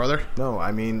Bearcats, brother. No,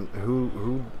 I mean,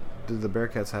 who did the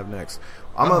Bearcats have next?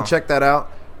 I'm gonna check that out.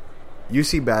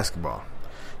 UC basketball.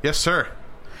 Yes, sir.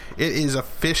 It is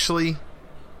officially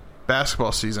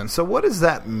basketball season. So what does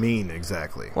that mean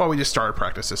exactly? Well, we just started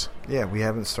practices. Yeah, we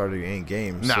haven't started any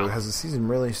games. No. So has the season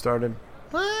really started?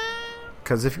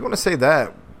 Because if you want to say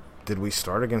that, did we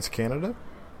start against Canada?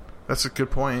 That's a good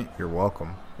point. You're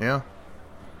welcome. Yeah.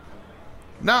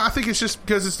 No, I think it's just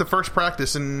because it's the first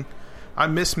practice, and I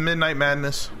miss Midnight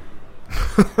Madness.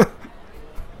 If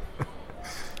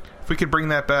we could bring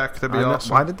that back, that'd be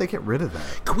awesome. Why did they get rid of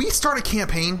that? Can we start a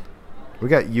campaign? We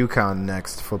got UConn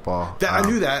next football. I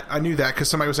knew that because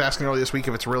somebody was asking earlier this week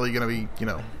if it's really going to be,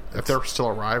 if they're still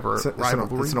a rivalry.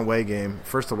 It's an away game.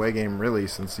 First away game, really,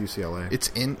 since UCLA. It's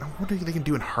in. What do they can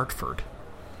do in Hartford?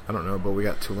 I don't know, but we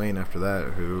got Tulane after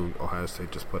that, who Ohio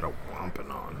State just put a whomping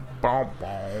on. Boom,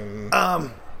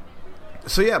 boom.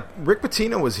 So yeah, Rick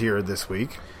Pitino was here this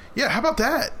week. Yeah, how about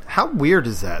that? How weird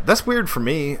is that? That's weird for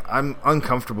me. I'm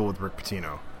uncomfortable with Rick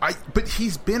Pitino. But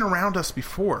he's been around us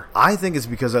before. I think it's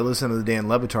because I listen to the Dan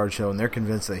Le Batard show, and they're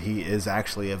convinced that he is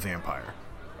actually a vampire.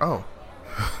 Oh.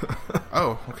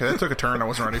 Oh, okay. That took a turn I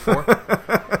wasn't ready for.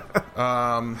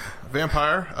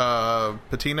 Vampire,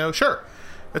 Pitino, sure.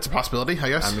 It's a possibility, I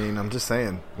guess. I mean, I'm just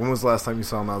saying. When was the last time you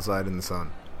saw him outside in the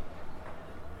sun?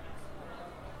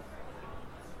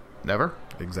 Never.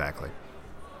 Exactly.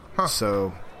 Huh.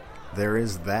 So, there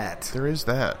is that. There is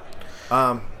that.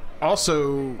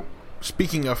 Also,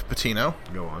 speaking of Pitino,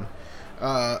 Go on.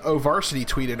 Varsity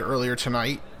tweeted earlier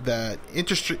tonight that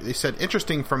they said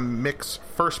interesting from Mick's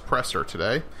first presser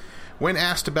today. When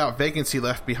asked about vacancy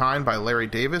left behind by Larry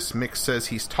Davis, Mick says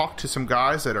he's talked to some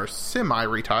guys that are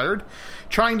semi-retired,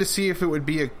 trying to see if it would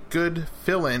be a good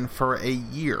fill-in for a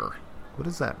year. What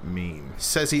does that mean?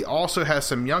 Says he also has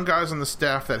some young guys on the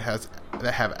staff that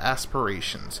have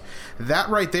aspirations. That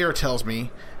right there tells me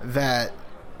that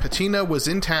Pitino was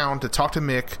in town to talk to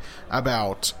Mick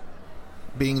about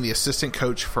being the assistant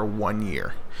coach for 1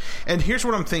 year. And here's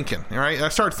what I'm thinking, all right? I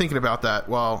started thinking about that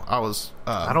while I was...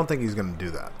 I don't think he's going to do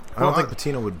that. I don't think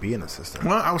Pitino would be an assistant.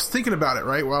 Well, I was thinking about it,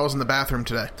 right, while I was in the bathroom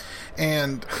today.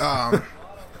 And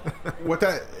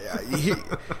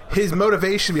his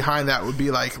motivation behind that would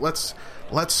be like, let's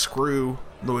screw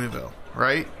Louisville,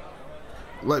 right?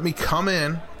 Let me come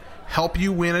in, help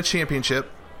you win a championship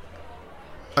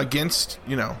against,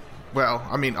 well,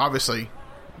 I mean, obviously,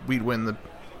 we'd win the...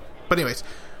 But anyways,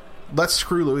 let's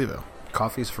screw Louisville.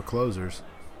 Coffee's for closers.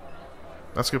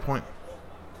 That's a good point.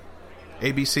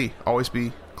 ABC, always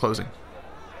be closing.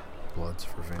 Bloods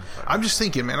for vampires. I'm just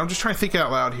thinking, man. I'm just trying to think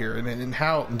out loud here, and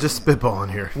how... I'm just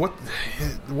spitballing here.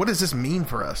 What does this mean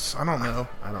for us? I don't know.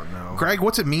 I don't know. Greg,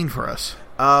 what's it mean for us?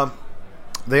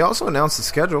 They also announced the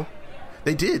schedule.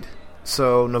 They did.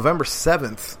 So November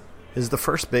 7th is the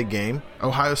first big game.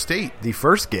 Ohio State. The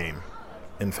first game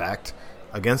in fact,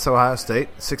 against Ohio State,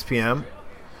 6 p.m.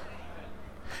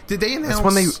 Did they announce? That's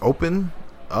when they open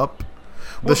up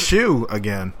the shoe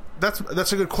again. That's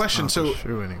a good question. Not So the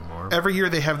shoe anymore. every year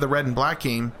they have the red and black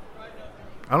game.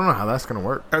 I don't know how that's going to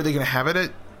work. Are they going to have it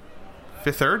at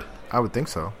Fifth Third? I would think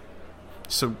so.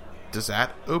 So does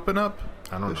that open up?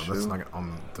 I don't the know. That's shoe? not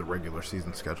on the regular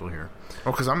season schedule here.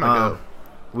 Oh, because I'm going to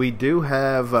We do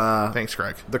have go. Thanks,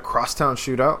 Greg. the Crosstown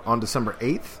Shootout on December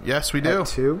 8th. Yes, we do. At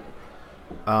 2.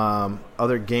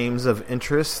 Other games of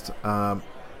interest,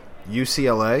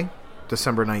 UCLA,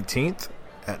 December 19th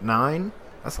at 9.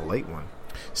 That's a late one.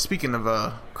 Speaking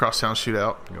of Crosstown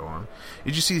Shootout, Go on.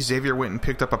 did you see Xavier went and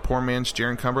picked up a poor man's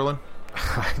Jaron Cumberland?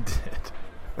 I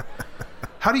did.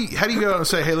 How do you go and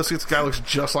say, hey, let's get this guy looks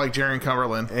just like Jaron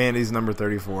Cumberland? And he's number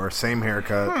 34. Same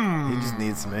haircut. He just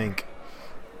needs some ink.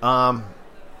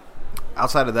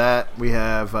 Outside of that, we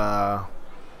have,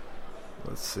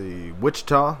 let's see,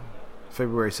 Wichita,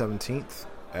 February 17th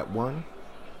at 1.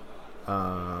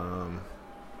 I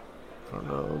don't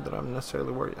know that I'm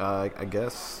necessarily worried. I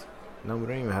guess, no, we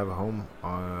don't even have a home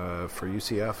for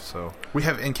UCF, so We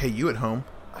have NKU at home.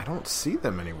 I don't see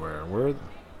them anywhere.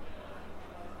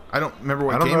 I don't remember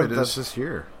what I don't game know it if that's is. this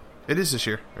year. It is this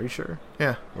year. Are you sure?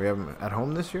 Yeah. We have them at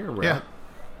home this year? Or Yeah.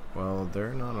 Well,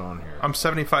 they're not on here. I'm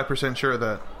 75% sure of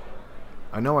that.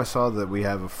 I know I saw that we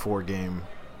have a 4-game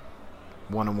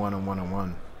 1-1 and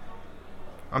 1-1.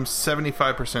 I'm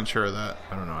 75% sure of that.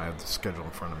 I don't know. I have the schedule in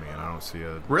front of me, and I don't see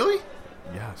a... Really?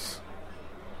 Yes.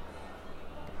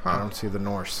 Huh. I don't see the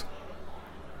Norse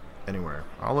anywhere.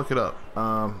 I'll look it up.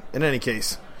 In any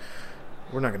case,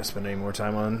 we're not going to spend any more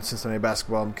time on Cincinnati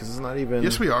basketball because it's not even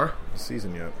Yes, we are.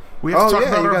 season yet. We have to talk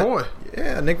about you our got- boy.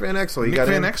 Yeah, Nick Van Exel. Nick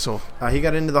Van Exel. He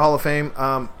got into the Hall of Fame.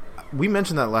 We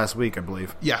mentioned that last week, I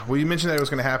believe. Yeah, well, you mentioned that it was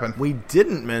going to happen. We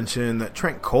didn't mention that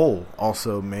Trent Cole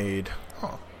also made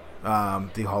Oh,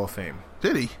 the Hall of Fame.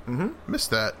 did he? Mm-hmm.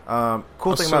 Missed that.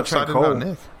 Cool was thing so about Trent excited Cole, about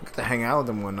Nick. I got to hang out with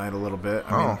him one night a little bit.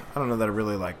 I mean, Oh. I don't know that I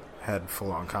really had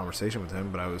full on conversation with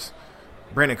him, but I was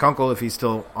Brandon Kunkel, if he's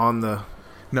still on the.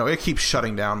 No, it keeps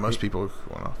shutting down. Most people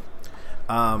are going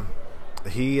off.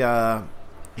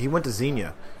 He went to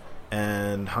Xenia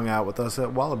and hung out with us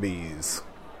at Wallabies.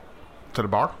 To the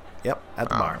bar? Yep, at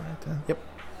the bar. All right, then. Yep.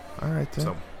 All right, then.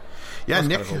 So Yeah, That's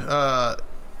Nick. kinda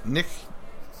Nick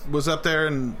was up there,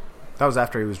 and that was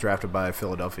after he was drafted by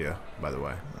Philadelphia, by the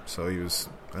way. So he was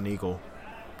an Eagle,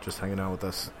 just hanging out with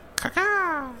us.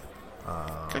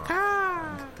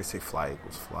 They say fly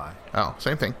equals fly, oh,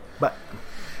 same thing. but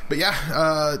But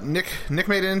yeah, Nick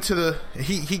made it into the.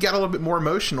 He got a little bit more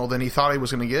emotional than he thought he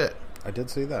was going to get. I did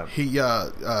see that.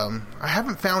 I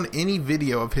haven't found any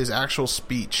video of his actual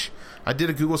speech. I did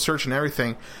a Google search and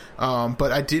everything,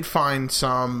 but I did find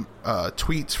some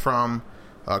tweets from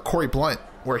Corey Blunt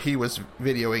where he was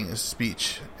videoing his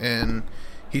speech, and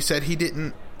he said he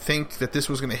didn't think that this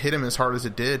was going to hit him as hard as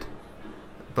it did.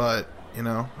 But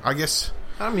I guess.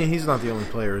 I mean, he's not the only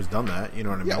player who's done that. You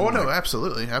know what I mean? Yeah. Oh no, Like,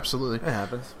 absolutely. it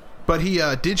happens. But he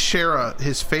did share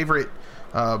his favorite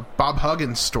Bob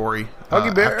Huggins story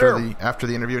Huggy Bear. after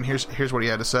the interview, and here's what he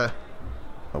had to say.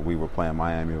 We were playing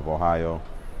Miami of Ohio,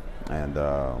 and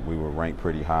we were ranked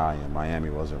pretty high, and Miami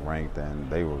wasn't ranked, and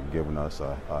they were giving us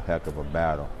a heck of a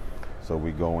battle. So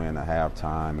we go in at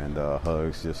halftime, and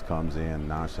Huggs just comes in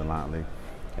nonchalantly,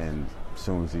 and as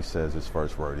soon as he says his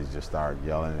first word, he just started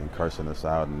yelling and cursing us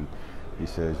out, and he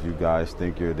says, "You guys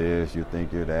think you're this, you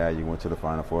think you're that, you went to the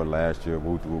Final Four last year,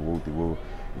 woo-de-woo, woo-de-woo."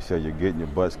 He said, "You're getting your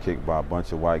butts kicked by a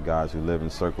bunch of white guys who live in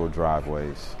circle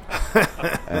driveways."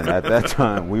 And at that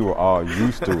time, we were all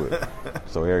used to it.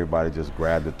 So everybody just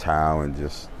grabbed a towel and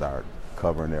just started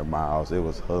covering their mouths. It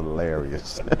was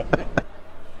hilarious.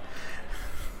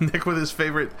 Nick with his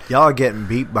favorite. Y'all are getting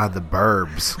beat by the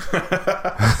burbs.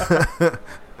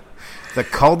 The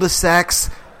cul-de-sacs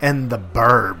and the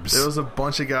burbs. There was a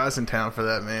bunch of guys in town for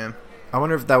that, man. I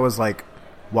wonder if that was like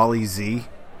Wally Z.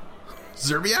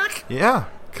 Zerbiak? Yeah.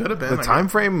 Could have been. The I time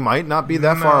guess. frame might not be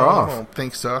that No, far I off. don't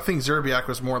think so. I think Zerbiak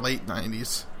was more late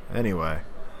 90s. Anyway,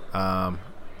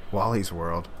 Wally's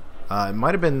World. It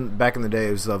might have been back in the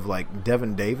days of like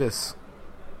Devin Davis,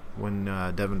 when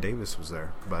Devin Davis was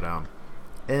there. But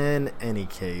in any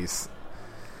case,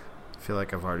 I feel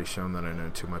like I've already shown that I know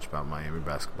too much about Miami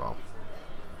basketball.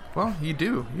 Well, you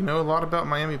do. You know a lot about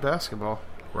Miami basketball.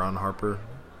 Ron Harper,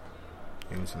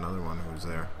 he was another one who was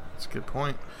there. That's a good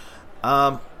point.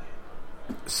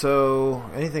 So,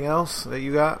 anything else that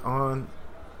you got on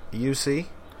UC?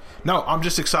 No, I'm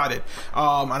just excited.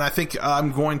 And I think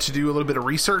I'm going to do a little bit of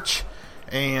research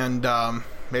and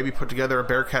maybe put together a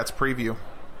Bearcats preview,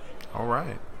 All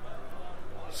right.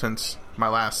 since my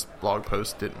last blog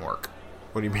post didn't work.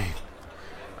 What do you mean?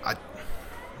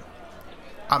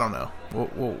 I don't know.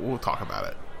 We'll talk about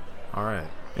it. All right.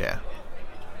 Yeah.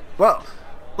 Well,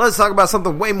 let's talk about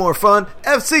something way more fun.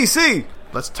 FCC.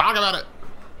 Let's talk about it.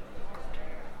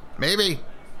 Maybe.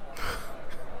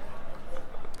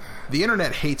 The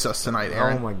internet hates us tonight,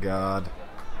 Aaron. Oh my God.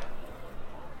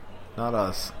 Not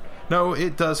us. No,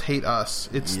 it does hate us.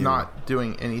 It's You. not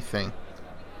doing anything,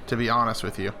 to be honest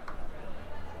with you.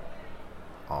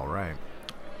 All right.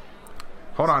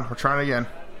 Hold on, we're trying again.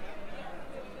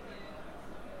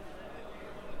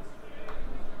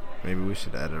 Maybe we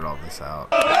should edit all this out.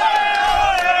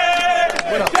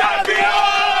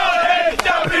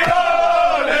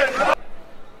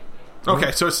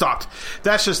 Okay, so it stopped.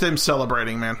 That's just them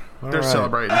celebrating, man. They're right.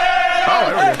 celebrating. Oh,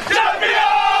 there we go.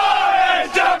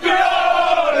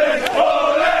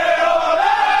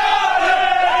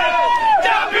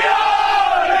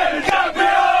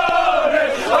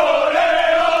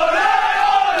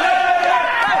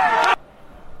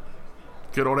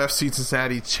 Good old FC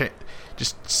Cincinnati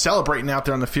just celebrating out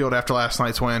there on the field after last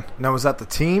night's win. Now, was that the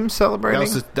team celebrating?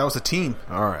 That was the team.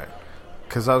 All right.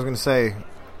 Because I was going to say,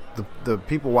 the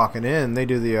people walking in, they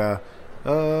do the, all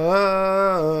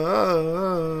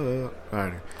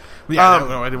right. Yeah,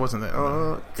 no, it wasn't that.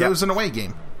 yeah. It was an away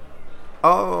game.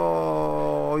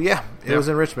 Oh, yeah. It Yep. was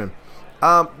in Richmond.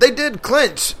 They did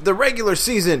clinch the regular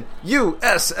season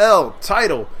USL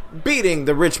title, beating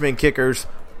the Richmond Kickers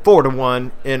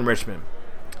 4-1 in Richmond.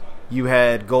 You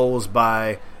had goals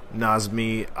by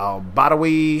Nazmi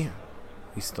Al-Badawi.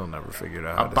 We still never figured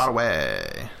out how to By the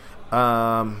way.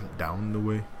 down the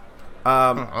way.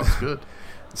 That's good.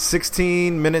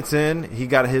 16 minutes in, he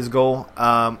got his goal.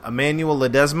 Emmanuel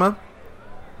Ledesma.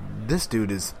 This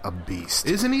dude is a beast.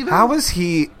 Isn't he, though? How is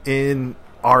he in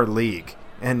our league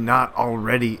and not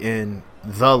already in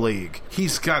the league?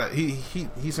 He's got it. He's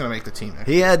going to make the team.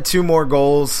 He had 2 more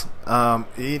goals.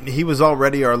 He was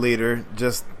already our leader.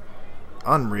 Just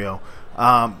unreal.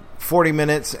 40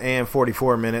 minutes and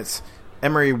 44 minutes.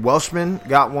 Emery Welshman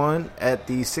got one at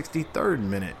the 63rd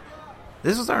minute.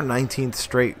 This is our 19th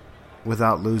straight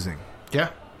without losing. Yeah.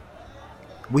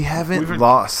 We haven't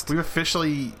lost. We've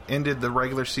officially ended the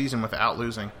regular season without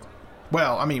losing.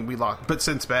 Well, I mean, we lost, but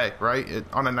since Bay, right?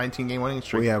 On a 19-game winning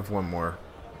streak. We have one more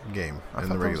game in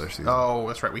the regular season. Oh,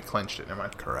 that's right. We clinched it. Never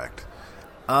mind. Correct.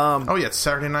 Oh, yeah, it's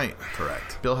Saturday night.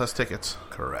 Correct. Bill has tickets.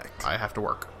 Correct. I have to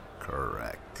work.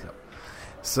 Correct. Yep.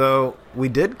 So we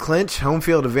did clinch home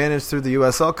field advantage through the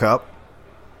USL Cup,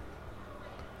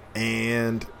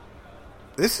 and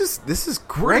this is We're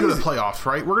crazy. going to the playoffs,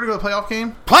 right? We're going to go to the playoff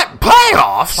game?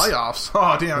 Playoffs. Playoffs.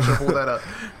 Oh, damn, I should have pulled that up.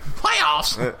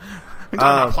 Playoffs. We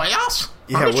talking about playoffs?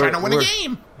 yeah, I'm just trying to win a we're-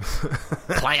 game.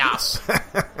 Playoffs.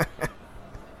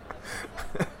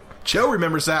 Joe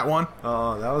remembers that one.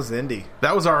 Oh, that was Indy.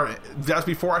 That was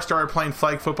before I started playing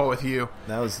flag football with you.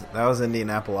 That was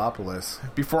Indianapolis.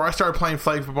 Before I started playing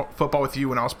flag football with you,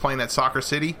 when I was playing at Soccer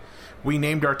City, we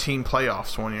named our team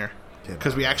Playoffs one year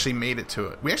because we actually made it to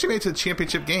it. We actually made it to the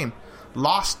championship game.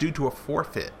 Lost due to a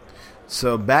forfeit.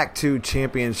 So back to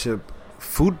championship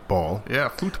football. Yeah,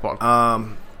 football.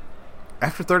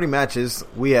 After 30 matches,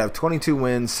 we have 22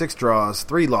 wins, 6 draws,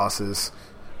 3 losses.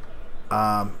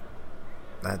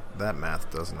 That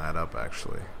math doesn't add up,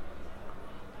 actually.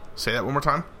 Say that one more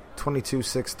time.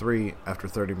 22-6-3 after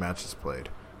 30 matches played.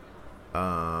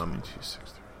 2-6-3.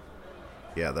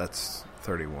 Yeah, that's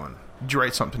 31. Did you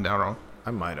write something down wrong?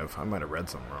 I might have read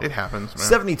something wrong. It happens, man.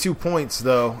 72 points,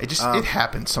 though. It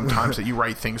happens sometimes that you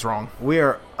write things wrong. We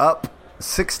are up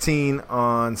 16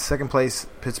 on second place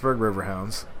Pittsburgh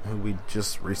Riverhounds, who we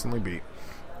just recently beat.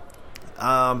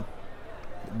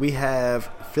 We have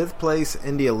 5th place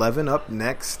Indy 11 up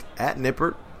next at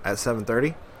Nippert at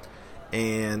 7:30.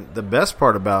 And the best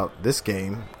part about this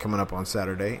game coming up on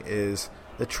Saturday is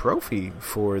the trophy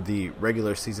for the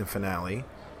regular season finale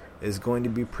is going to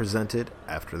be presented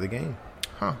after the game.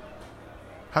 Huh.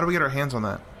 How do we get our hands on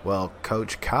that? Well,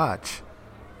 Coach Koch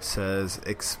says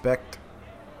expect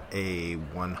a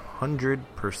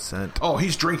 100% Oh,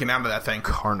 he's drinking out of that thing.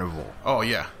 carnival. Oh,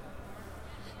 yeah.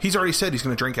 He's already said he's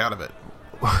going to drink out of it.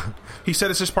 He said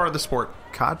it's just part of the sport.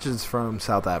 Koch is from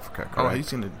South Africa, correct? Oh,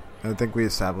 he's going to... I think we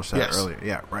established that Yes. earlier.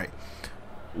 Yeah, right.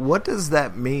 What does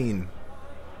that mean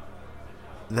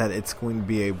that it's going to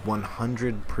be a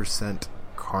 100%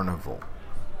 carnival?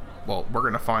 Well, we're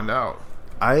going to find out.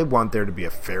 I want there to be a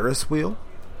Ferris wheel.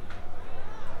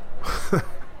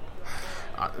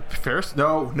 Ferris?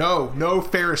 No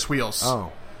Ferris wheels.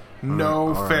 Oh. No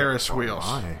All right. Ferris wheels.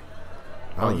 Why?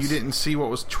 Oh, you didn't see what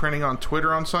was trending on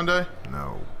Twitter on Sunday?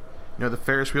 No. You know the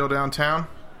Ferris wheel downtown?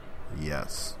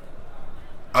 Yes.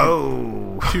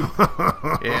 Oh. Two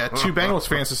Bengals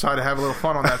fans decided to have a little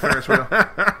fun on that Ferris wheel.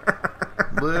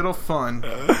 little fun.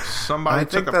 Somebody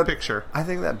took a picture. I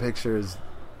think that picture is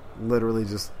literally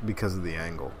just because of the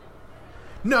angle.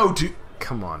 No, dude.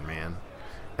 Come on, man.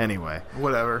 Anyway.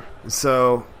 Whatever.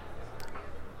 So,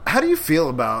 how do you feel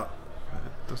about...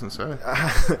 Doesn't say.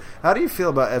 How do you feel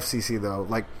about FCC, though?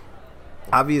 Like,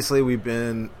 obviously, we've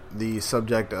been the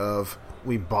subject of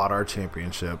we bought our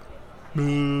championship.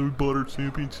 We bought our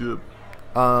championship.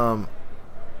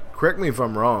 Correct me if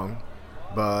I'm wrong,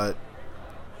 but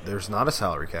there's not a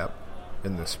salary cap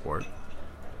in this sport.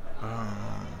 I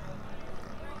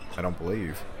don't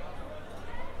believe.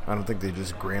 I don't think they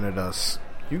just granted us.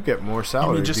 You get more salary.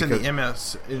 You mean just in the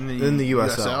MS in the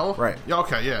USL, right? Yeah,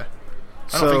 okay, yeah.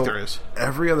 I don't think there is.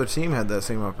 Every other team had that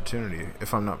same opportunity,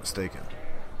 if I'm not mistaken.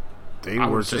 They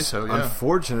were just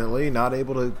unfortunately not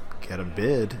able to get a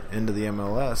bid into the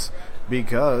MLS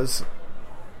because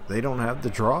they don't have the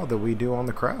draw that we do on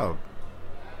the crowd.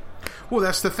 Well,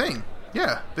 that's the thing.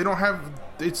 Yeah, they don't have.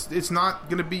 It's not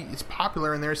going to be. It's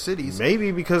popular in their cities.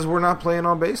 Maybe because we're not playing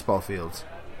on baseball fields.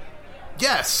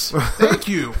 Yes, thank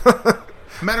you.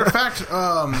 Matter of fact,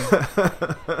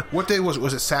 what day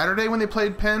was it? Saturday when they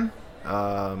played Penn?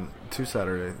 2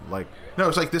 Saturday. No,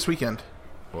 it's like this weekend.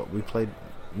 Well, we played.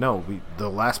 No, the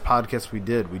last podcast we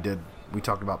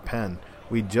talked about Penn.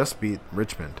 We just beat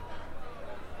Richmond.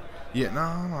 Yeah,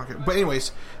 no, okay. But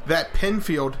anyways, that Penn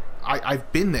field,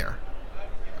 I've been there.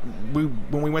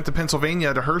 When we went to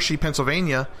Pennsylvania, to Hershey,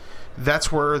 Pennsylvania,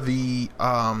 that's where the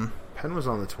Penn was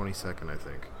on the 22nd, I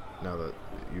think. Now that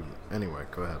you anyway,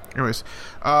 go ahead. Anyways,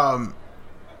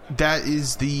 that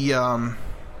is the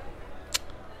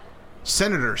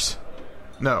Senators.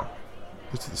 No,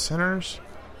 is it the Senators?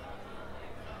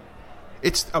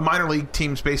 It's a minor league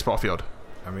team's baseball field.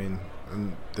 I mean,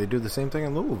 they do the same thing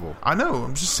in Louisville. I know.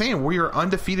 I'm just saying we are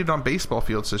undefeated on baseball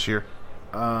fields this year.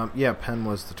 Yeah, Penn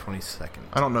was the 22nd.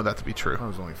 I don't know that to be true. That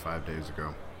was only 5 days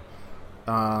ago.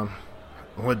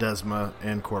 Ledesma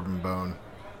and Corbin Bone,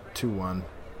 2-1,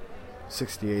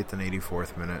 68th and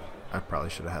 84th minute. I probably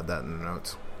should have had that in the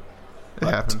notes. It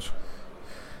happens.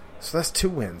 So that's 2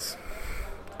 wins.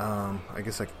 I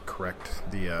guess I could correct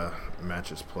the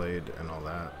matches played and all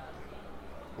that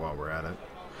while we're at it.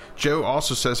 Joe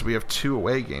also says we have 2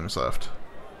 away games left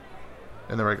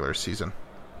in the regular season.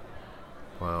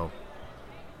 Well,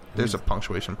 there's a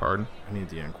punctuation pardon. I need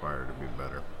the Enquirer to be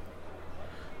better.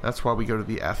 That's why we go to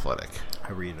the Athletic.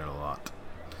 I read it a lot.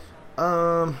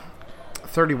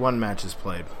 31 matches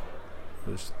played.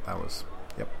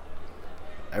 Yep.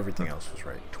 Everything else was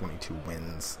right. 22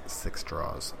 wins, 6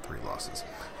 draws, 3 losses.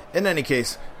 In any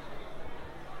case,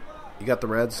 you got the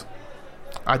Reds?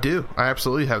 I do. I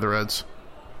absolutely have the Reds.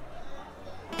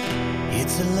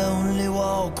 It's a lonely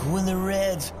walk when the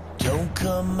Reds don't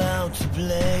come out to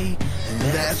play, and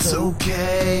that's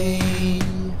okay,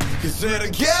 'cause they're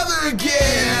together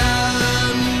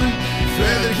again.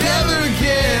 They're together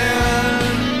again.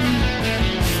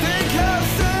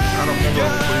 I don't remember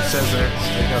what he says there.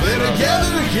 They're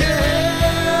together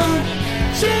again.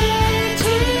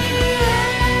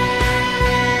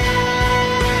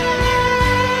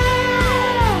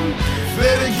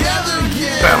 They're together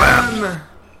again.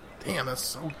 Damn, that's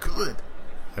so good.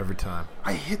 Every time.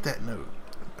 I hit that note.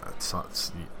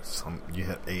 You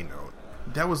hit a note.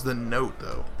 That was the note,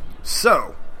 though.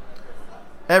 So,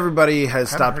 everybody has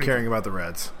stopped caring about the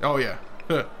Reds. Oh, yeah.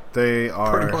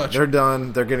 They're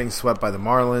done. They're getting swept by the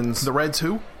Marlins. The Reds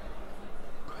who?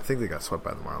 I think they got swept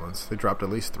by the Marlins. They dropped at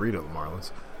least 3 to the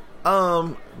Marlins.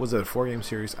 Was it a 4-game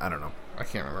series? I don't know. I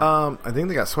can't remember. I think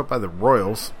they got swept by the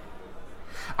Royals.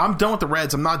 I'm done with the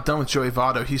Reds. I'm not done with Joey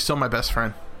Votto. He's still my best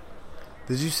friend.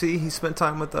 Did you see he spent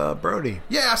time with Brody?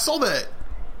 Yeah, I saw that.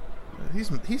 He's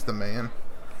the man.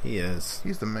 He is.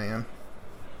 He's the man.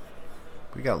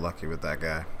 We got lucky with that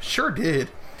guy. Sure did.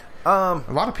 A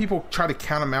lot of people try to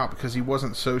count him out because he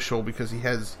wasn't social, because he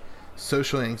has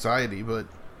social anxiety, but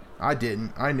I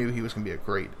didn't. I knew he was going to be a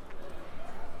great.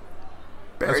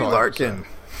 Barry Larkin.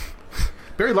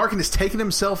 Barry Larkin has taken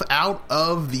himself out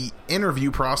of the interview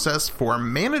process for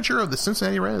manager of the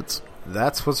Cincinnati Reds.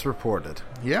 That's what's reported.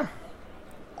 Yeah.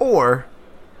 Or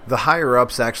the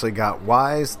higher-ups actually got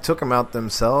wise, took him out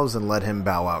themselves, and let him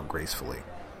bow out gracefully.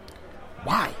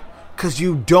 Why? Because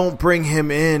you don't bring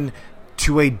him in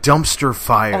to a dumpster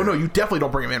fire. Oh, no, you definitely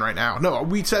don't bring him in right now. No,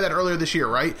 we said that earlier this year,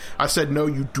 right? I said, no,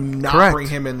 you do not bring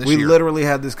him in this year. We literally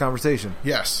had this conversation.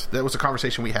 Yes, that was a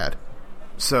conversation we had.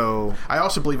 So I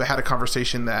also believe I had a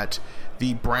conversation that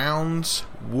the Browns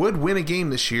would win a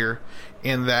game this year,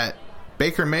 and that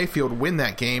Baker Mayfield win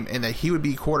that game, and that he would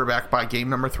be quarterback by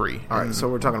game number 3. All right, so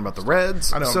we're talking about the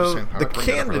Reds. I know. So the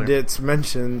candidates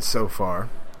mentioned so far,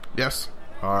 yes,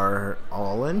 are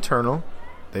all internal.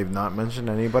 They've not mentioned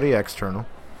anybody external.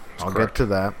 I'll correct. get to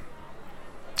that.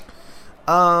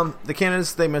 The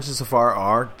candidates they mentioned so far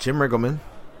are Jim Riggleman,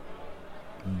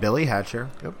 Billy Hatcher,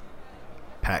 Yep.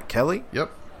 Pat Kelly, Yep.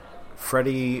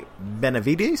 Freddie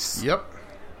Benavides. Yep.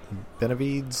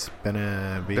 Benavides.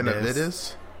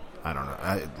 Benavides. I don't know.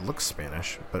 It looks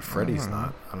Spanish, but Freddie's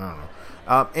not. I don't know.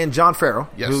 And John Farrell,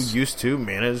 Yes. who used to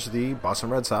manage the Boston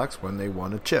Red Sox when they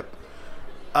won a chip.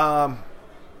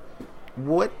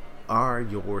 What are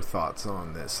your thoughts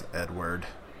on this, Edward?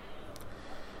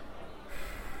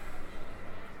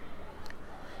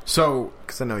 So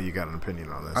Because I know you got an opinion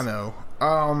on this. I know.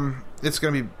 It's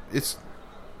gonna be.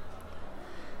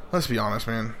 Let's be honest,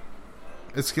 man.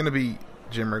 It's gonna be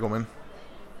Jim Riggleman.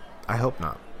 I hope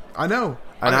not. I know.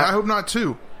 And I hope not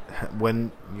too.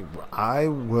 When I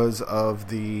was of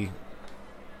the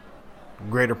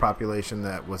greater population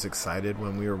that was excited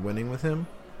when we were winning with him,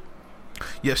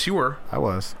 Yes, you were. I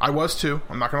was. I was too.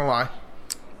 I'm not gonna lie.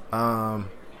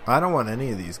 I don't want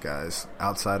any of these guys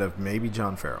outside of maybe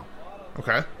John Farrell,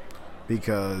 Okay.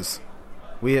 because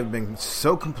we have been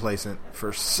so complacent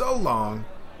for so long.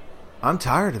 I'm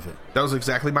tired of it. That was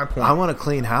exactly my point. I want a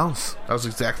clean house. That was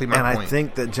exactly my And point. I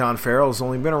think that John Farrell's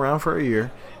only been around for a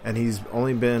year, and he's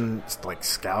only been like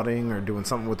scouting or doing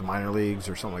something with the minor leagues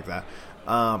or something like that.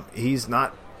 He's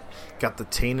not got the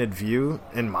tainted view,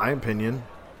 in my opinion,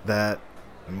 that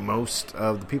most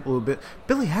of the people who've been...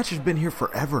 Billy Hatcher's been here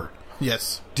forever.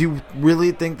 Yes. Do you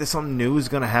really think that something new is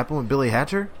going to happen with Billy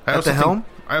Hatcher at the helm?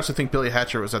 I also think Billy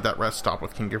Hatcher was at that rest stop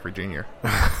with King Griffey Jr.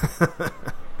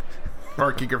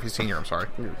 Or King Griffey Sr., I'm sorry.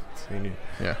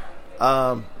 Yeah.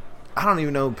 I don't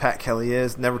even know who Pat Kelly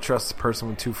is. Never trust a person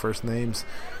with two first names.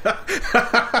 Ricky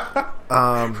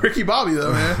Bobby,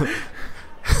 though, man.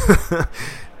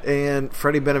 And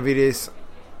Freddie Benavides,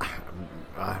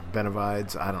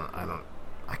 Benavides.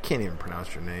 I can't even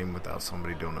pronounce your name without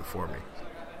somebody doing it for me.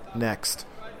 Next,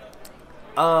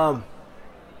 outside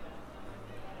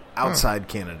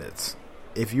candidates.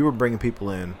 If you were bringing people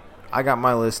in, I got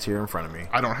my list here in front of me.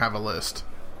 I don't have a list.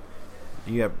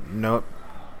 You have no.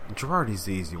 Girardi's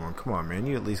the easy one. Come on, man.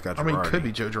 You at least got Girardi. I mean, it could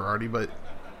be Joe Girardi, but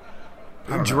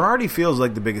I don't know. Girardi feels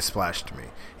like the biggest splash to me.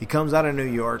 He comes out of New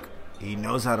York. He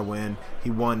knows how to win. He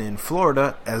won in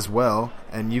Florida as well,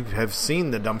 and you have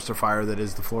seen the dumpster fire that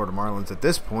is the Florida Marlins at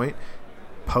this point,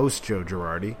 post Joe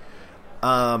Girardi.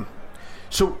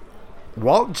 So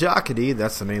Walt Jocketty,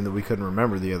 that's the name that we couldn't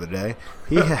remember the other day.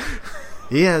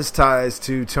 He has ties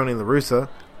to Tony La Russa.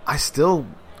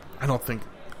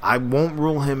 I won't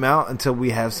rule him out until we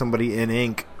have somebody in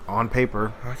ink on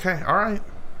paper. Okay, all right.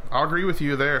 I'll agree with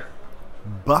you there.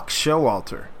 Buck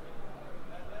Showalter.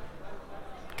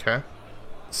 Okay.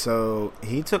 So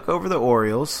he took over the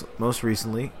Orioles most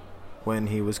recently when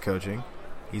he was coaching.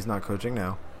 He's not coaching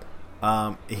now.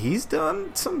 He's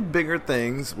done some bigger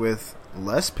things with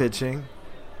less pitching,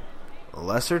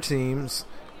 lesser teams,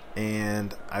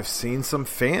 and I've seen some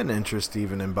fan interest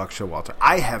even in Buck Showalter.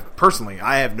 I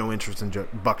have no interest in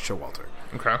Buck Showalter.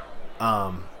 Okay.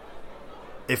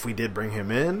 If we did bring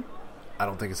him in, I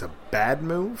don't think it's a bad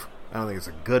move. I don't think it's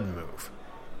a good move.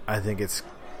 I think it's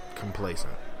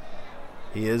complacent.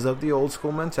 He is of the old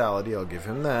school mentality. I'll give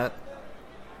him that.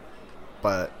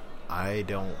 But I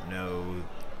don't know.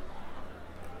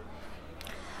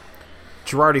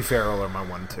 Girardi, Farrell are my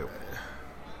 1-2.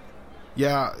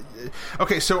 Yeah.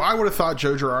 Okay, so I would have thought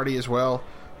Joe Girardi as well.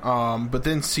 But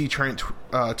then C. Trent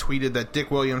tweeted that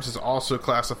Dick Williams has also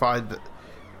classified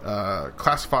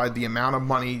the amount of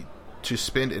money to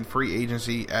spend in free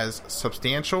agency as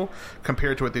substantial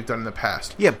compared to what they've done in the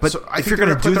past. Yeah, but so I if think you're they're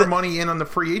going to put do their that, money in on the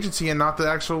free agency and not the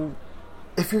actual.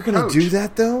 If you're going to do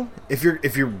that, though, if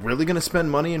you're really going to spend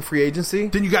money in free agency,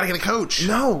 then you got to get a coach.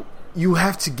 No, you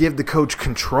have to give the coach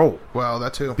control. Well,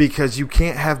 that too, because you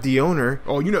can't have the owner.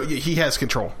 Oh, he has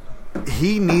control.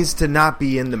 He needs to not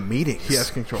be in the meetings. He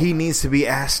has control. He needs to be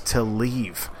asked to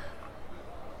leave.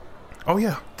 Oh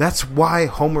yeah, that's why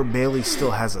Homer Bailey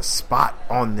still has a spot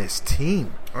on this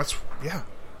team. That's why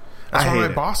my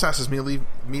boss asks me to leave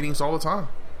meetings all the time.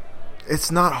 It's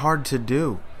not hard to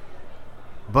do,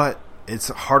 but it's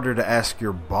harder to ask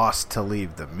your boss to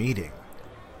leave the meeting.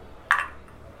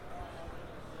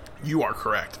 You are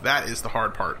correct. That is the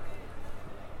hard part.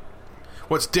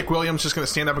 What's Dick Williams just going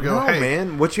to stand up and go, no, hey,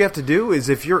 man, what you have to do is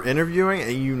if you're interviewing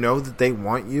and you know that they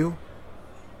want you,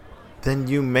 then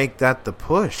you make that the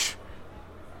push.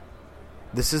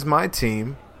 This is my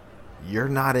team. You're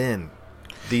not in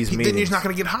these meetings. Then he's not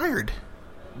going to get hired.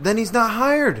 Then he's not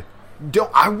hired.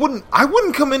 I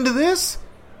wouldn't come into this.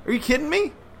 Are you kidding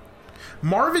me?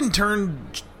 Marvin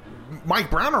turned Mike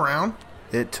Brown around.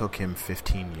 It took him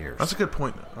 15 years. That's a good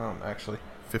point, actually.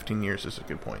 15 years is a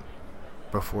good point.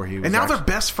 Before he was And now they're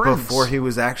best friends. Before he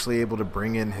was actually able to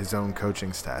bring in his own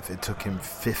coaching staff, it took him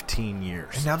 15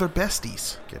 years. And now they're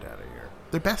besties. Get out of here.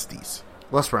 They're besties.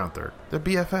 Let's round third. They're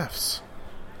BFFs.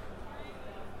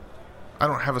 I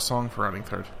don't have a song for rounding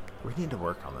third. We need to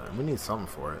work on that. We need something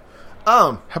for it.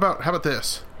 How about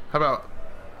this? How about...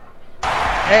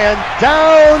 And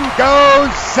down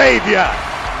goes Savior.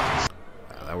 Yeah,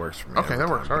 that works for me. Okay, that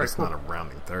works. All right, it's cool. not a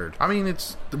rounding third. I mean,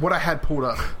 it's what I had pulled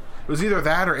up. It was either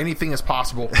that or anything is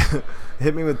possible.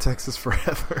 Hit me with Texas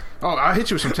Forever. Oh, I'll hit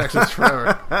you with some Texas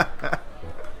Forever.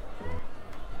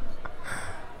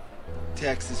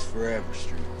 Texas Forever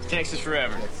Street. Texas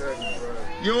forever.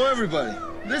 Yo, everybody,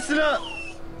 listen up.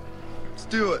 Let's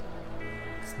do it.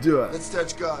 Let's do it. Let's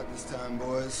touch God this time,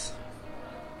 boys.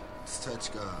 Let's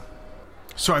touch God.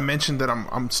 So I mentioned that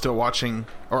I'm still watching,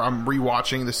 or I'm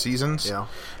rewatching the seasons. Yeah.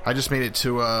 I just made it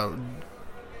to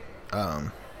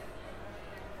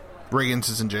Riggins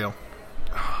is in jail.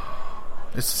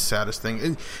 It's the saddest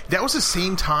thing. That was the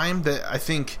same time that I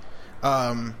think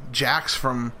Jax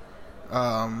from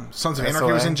Sons of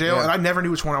Anarchy was in jail, yeah. and I never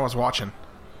knew which one I was watching.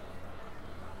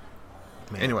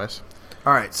 Man. Anyways.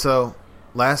 All right, so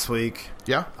last week,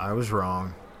 Yeah? I was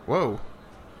wrong. Whoa.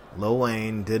 Lil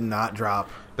Wayne did not drop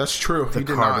That's true. the He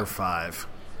did Carter not. 5.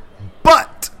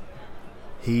 But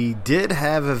he did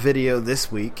have a video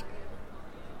this week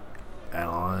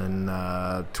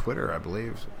on Twitter, I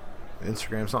believe.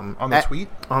 Instagram, something. On the tweet?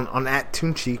 On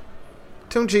 @Tunchi.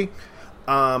 Tunchi.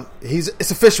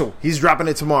 It's official. He's dropping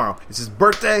it tomorrow. It's his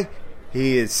birthday.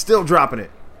 He is still dropping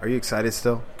it. Are you excited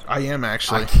still? I am,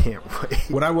 actually. I can't wait.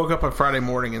 When I woke up on Friday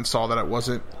morning and saw that it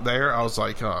wasn't there, I was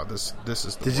like, oh, this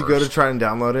is the Did you worst. go to try and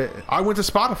download it? I went to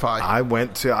Spotify. I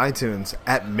went to iTunes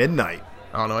at midnight.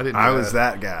 Oh, no, I didn't do I that. was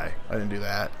that guy. I didn't do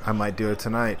that. I might do it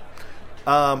tonight.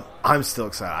 I'm still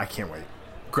excited. I can't wait.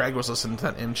 Greg was listening to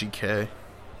that MGK.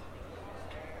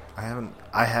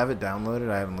 I have it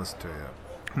downloaded. I haven't listened to it yet.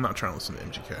 I'm not trying to listen to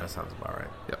MGK. That sounds about right.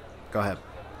 Yep. Go ahead.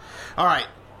 All right.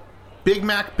 Big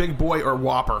Mac, Big Boy, or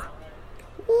Whopper?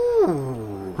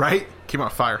 Ooh. Right? Came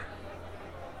out fire.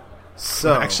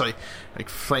 So Actually, like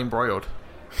flame broiled.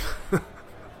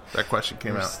 That question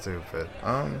came you're out. stupid.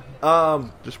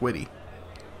 Just witty.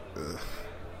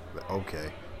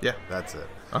 Okay. Yeah. That's it.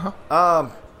 Uh-huh.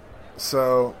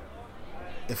 So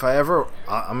if I ever,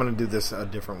 I'm going to do this a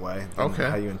different way than Okay.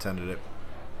 how you intended it.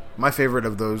 My favorite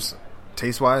of those,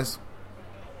 taste-wise,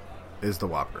 is the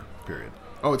Whopper, period.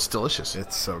 Oh, it's delicious.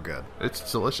 It's so good.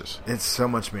 It's delicious. It's so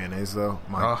much mayonnaise, though.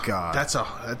 My God. That's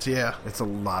yeah. It's a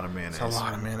lot of mayonnaise. It's a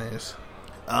lot of mayonnaise.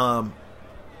 Um,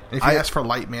 If you ask for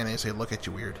light mayonnaise, they look at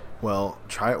you weird. well,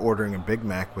 try ordering a Big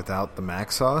Mac without the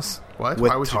Mac sauce. What?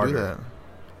 with Why would you do tartar. that?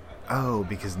 Oh,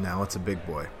 because now it's a Big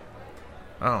Boy.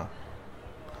 Oh. Why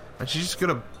don't you just go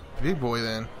to Big Boy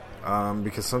then?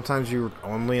 Because sometimes you're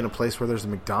only in a place where there's a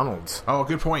McDonald's. Oh,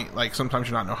 good point. Like, sometimes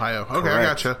you're not in Ohio. Okay, I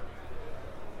Correct. gotcha.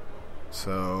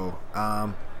 So,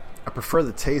 I prefer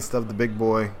the taste of the Big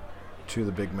Boy to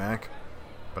the Big Mac.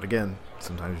 But again,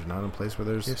 sometimes you're not in a place where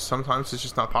there's... Yeah, sometimes it's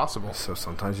just not possible. So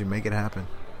sometimes you make it happen.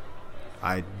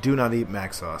 I do not eat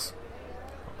Mac sauce.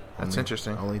 That's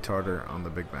interesting. Only tartar on the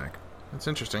Big Mac. That's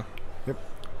interesting. Yep.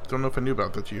 Don't know if I knew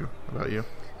about you.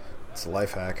 It's a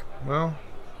life hack. Well,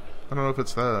 I don't know if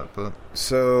it's that, but...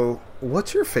 So,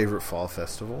 what's your favorite fall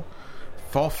festival?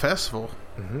 Fall Festival?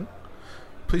 Mm-hmm.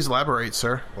 Please elaborate,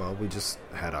 sir. Well, we just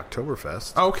had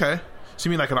Oktoberfest. Oh, okay. So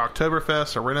you mean like an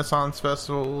Oktoberfest, a Renaissance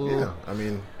Festival? Yeah, I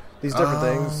mean, these different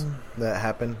things that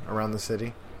happen around the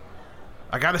city.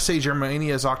 I gotta say,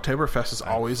 Germania's Oktoberfest is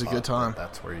always a good time.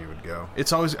 That's where you would go.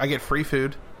 It's always... I get free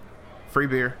food, free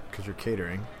beer. Because you're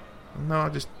catering. No, I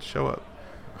just show up.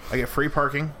 I get free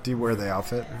parking, Do you wear the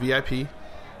outfit? VIP.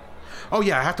 Oh,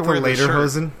 yeah, I have to The wear the shirt.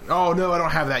 lederhosen? Oh, no, I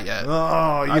don't have that yet.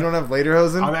 Oh, you don't have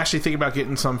lederhosen? I'm actually thinking about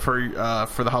getting some for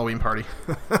the Halloween party.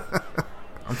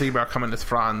 I'm thinking about coming to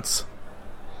France.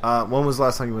 When was the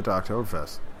last time you went to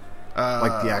Oktoberfest?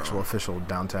 Like the actual official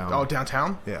downtown. Oh,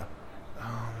 downtown? Yeah.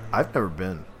 I've never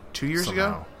been. 2 years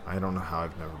somehow. ago? I don't know how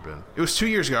I've never been. It was 2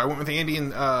 years ago. I went with Andy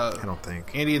and I don't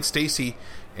think. Andy and Stacy,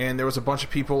 and there was a bunch of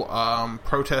people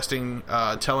protesting,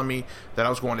 telling me that I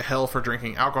was going to hell for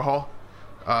drinking alcohol.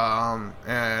 And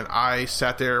I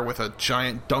sat there with a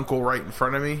giant Dunkel right in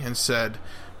front of me and said,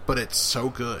 "But it's so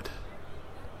good."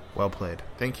 Well played.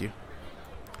 Thank you.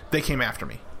 They came after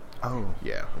me. Oh.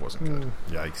 Yeah, it wasn't good.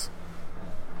 Yikes.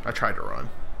 I tried to run,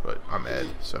 but I'm Ed,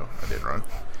 so I didn't run.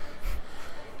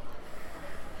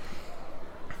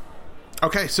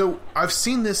 Okay, so I've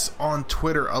seen this on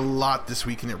Twitter a lot this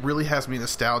week, and it really has me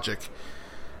nostalgic.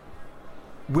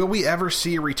 Will we ever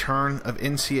see a return of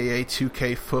NCAA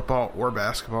 2K football or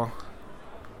basketball?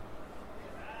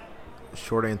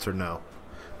 Short answer, no.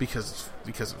 Because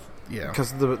of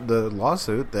Because of the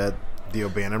lawsuit that the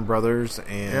O'Bannon brothers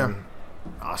and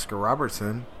Oscar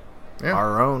Robertson,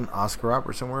 our own Oscar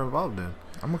Robertson, were involved in.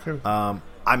 I'm okay with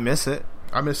I miss it.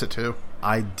 I miss it too.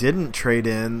 I didn't trade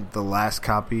in the last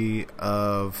copy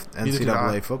of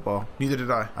NCAA football. Neither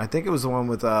did I. I think it was the one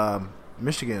with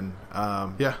Michigan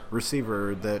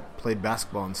receiver that played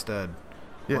basketball instead.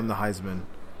 Won the Heisman.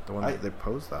 The one that they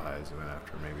posed the Heisman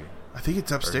after, maybe. I think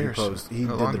it's upstairs. He did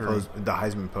the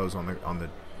Heisman pose on the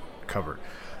cover.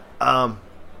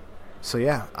 So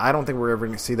yeah, I don't think we're ever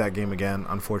going to see that game again,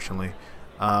 unfortunately.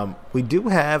 We do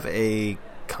have a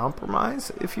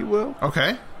compromise, if you will.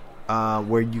 Okay.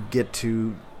 Where you get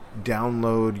to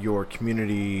download your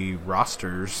community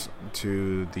rosters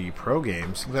to the pro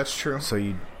games. That's true. So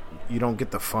you don't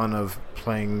get the fun of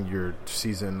playing your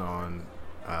season on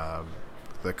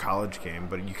the college game,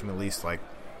 but you can at least like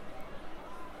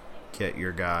get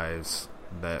your guys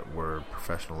that were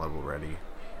professional level ready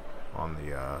on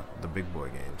the big boy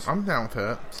games. I'm down with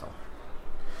that. So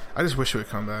I just wish it would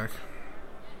come back.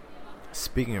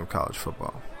 Speaking of college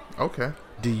football, okay.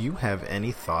 Do you have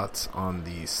any thoughts on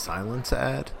the silence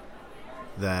ad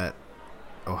that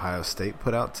Ohio State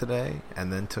put out today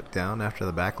and then took down after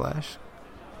the backlash?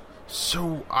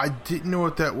 So I didn't know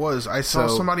what that was. I saw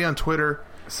somebody on Twitter.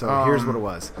 So here's what it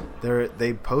was.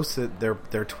 They posted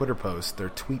their Twitter post, their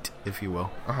tweet, if you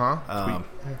will. Tweet.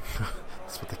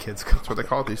 That's what the kids call it. That's what they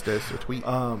call it these days, a tweet.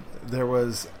 There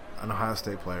was an Ohio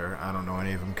State player. I don't know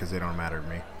any of them because they don't matter to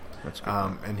me. That's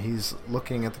good. And he's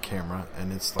looking at the camera,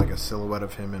 and it's like a silhouette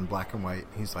of him in black and white.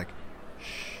 He's like,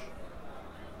 shh.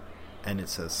 And it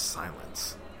says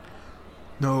silence.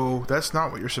 No, that's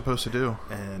not what you're supposed to do.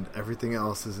 And everything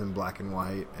else is in black and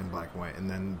white and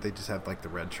then they just have like the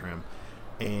red trim.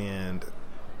 And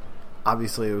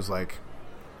obviously it was like,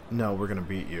 no, we're going to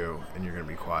beat you and you're going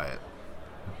to be quiet.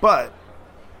 But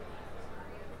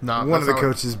one of the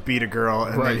coaches beat a girl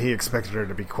and then he expected her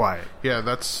to be quiet. Yeah,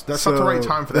 that's not the right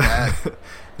time for that.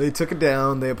 They took it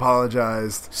down. They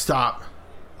apologized. Stop.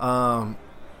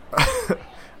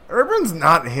 Urban's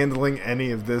not handling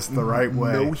any of this the right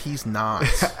way. No, he's not.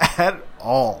 At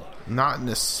all. Not in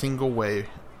a single way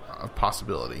of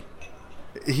possibility.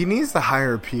 He needs to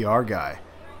hire a PR guy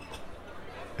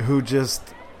who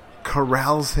just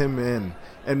corrals him in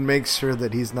and makes sure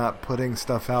that he's not putting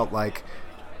stuff out like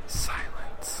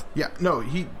silence. Yeah, no,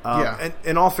 And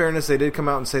in all fairness, they did come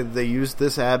out and say that they used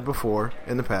this ad before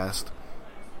in the past.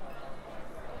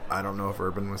 I don't know if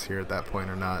Urban was here at that point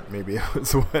or not. Maybe it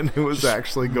was when it was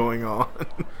actually going on.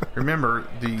 Remember,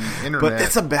 the internet... But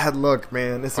it's a bad look,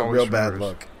 man. It's a real bad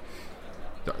look.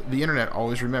 The internet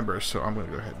always remembers, so I'm going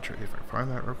to go ahead and try if I can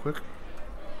find that real quick.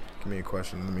 Give me a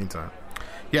question in the meantime.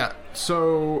 Yeah,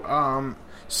 so,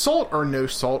 salt or no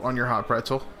salt on your hot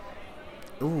pretzel?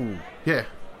 Ooh. Yeah.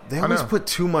 They always put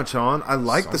too much on. I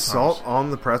like the salt on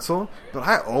the pretzel, but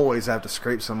I always have to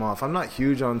scrape some off. I'm not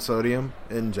huge on sodium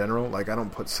in general. Like, I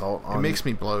don't put salt on... It makes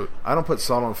me bloat. I don't put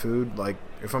salt on food. Like,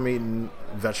 if I'm eating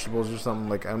vegetables or something,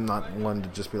 like, I'm not one to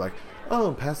just be like,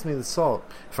 oh, pass me the salt.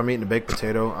 If I'm eating a baked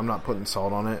potato, I'm not putting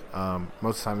salt on it.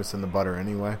 Most of the time it's in the butter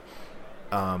anyway.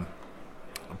 I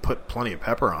put plenty of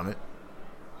pepper on it.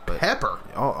 Pepper?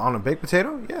 Oh, on a baked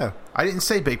potato? Yeah. I didn't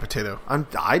say baked potato.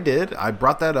 I did. I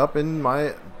brought that up in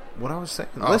my... What I was saying.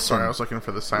 Oh, sorry. I was looking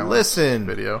for the silence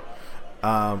video.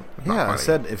 I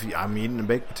said if I'm eating a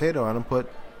baked potato, I don't put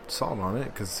salt on it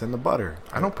because it's in the butter.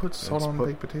 I don't put salt on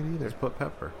baked potato either. Just put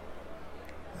pepper.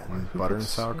 And butter and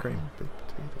sour cream. Baked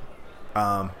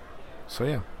potato? So,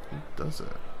 yeah. Who does it?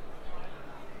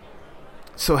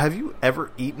 So, have you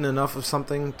ever eaten enough of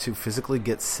something to physically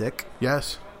get sick?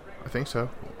 Yes. I think so.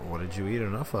 What did you eat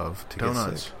enough of to get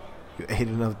sick? You ate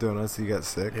enough donuts so you got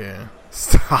sick? Yeah.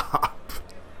 Stop.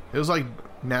 It was like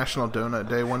National Donut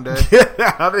Day one day. Get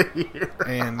out of here.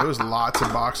 And there was lots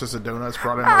of boxes of donuts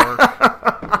brought into work.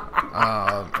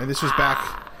 And this was back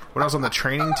when I was on the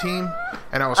training team,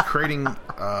 and I was creating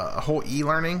a whole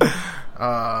e-learning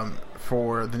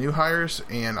for the new hires,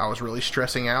 and I was really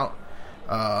stressing out.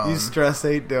 You stress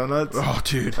ate donuts? Oh,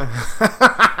 dude.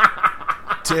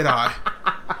 Did I?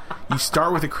 You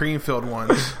start with the cream-filled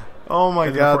ones. Oh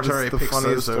my god, this is the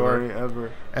funniest story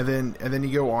ever. And then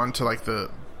you go on to like the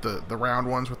round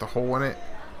ones with the hole in it,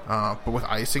 but with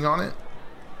icing on it.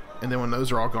 And then when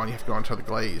those are all gone, you have to go on to the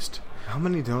glazed. How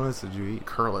many donuts did you eat?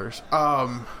 Curlers.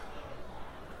 I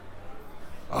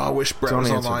wish Brett was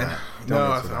online. I'm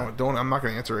not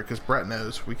going to answer it because Brett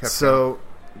knows. We kept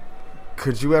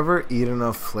could you ever eat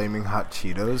enough Flaming Hot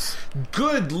Cheetos?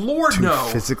 Good Lord, to no.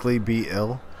 physically be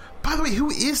ill? By the way, who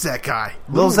is that guy?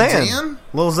 Lil Xan.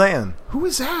 Lil Xan. Who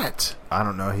is that? I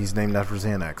don't know. He's named after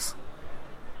Xanax.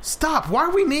 Stop! Why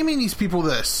are we naming these people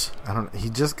this? I don't. He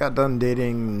just got done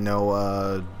dating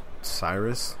Noah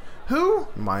Cyrus, Who?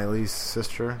 Miley's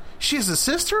sister. She has a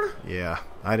sister? Yeah,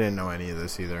 I didn't know any of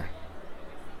this either.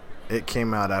 It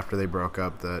came out after they broke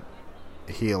up that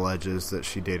he alleges that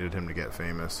she dated him to get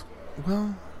famous.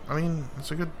 Well, I mean,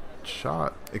 it's a good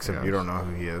shot. Except you don't know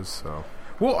who he is, so.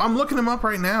 Well, I'm looking him up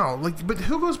right now. Like, but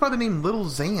who goes by the name Little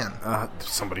Xan?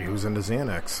 Somebody who's into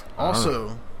Xanax.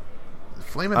 Also,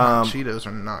 Flamin' Hot Cheetos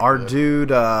are not our good.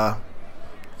 dude,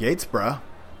 Yates, bruh.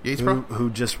 Yates, bro? Who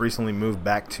just recently moved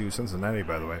back to Cincinnati,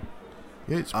 by the way.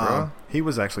 Yates, bro? He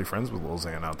was actually friends with Lil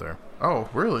Xan out there. Oh,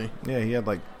 really? Yeah, he had,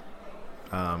 like,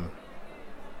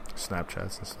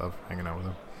 Snapchats and stuff hanging out with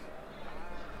him.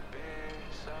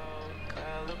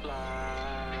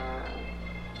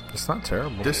 It's not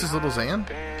terrible. This is Little Xan?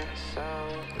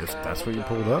 If that's what you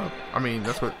pulled up. I mean,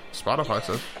 that's what Spotify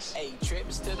says.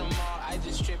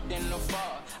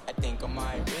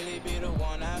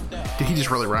 Did he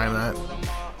just really rhyme that?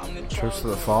 Trips to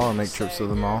the fall or make trips to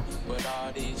the mall?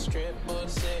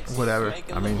 Whatever.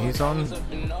 I mean, he's on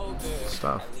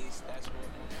stuff.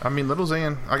 I mean, Little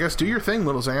Xan. I guess do your thing,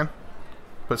 Little Xan.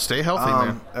 But stay healthy,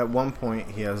 man. At one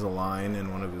point, he has a line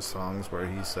in one of his songs where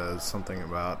he says something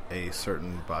about a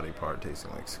certain body part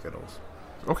tasting like Skittles.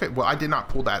 Okay, well, I did not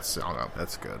pull that song up.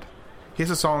 That's good. He has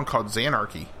a song called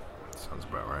Xanarchy. Sounds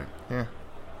about right. Yeah.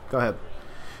 Go ahead.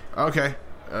 Okay.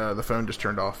 The phone just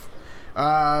turned off.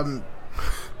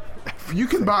 You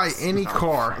can buy any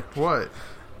car. What?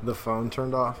 The phone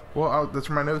turned off? Well, that's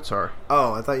where my notes are.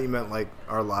 Oh, I thought you meant like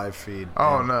our live feed.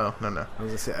 Oh, Yeah. no. I was going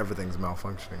to say everything's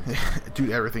malfunctioning. Dude,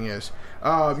 everything is.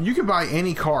 You can buy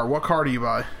any car. What car do you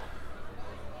buy?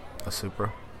 A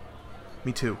Supra.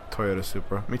 Me too. Toyota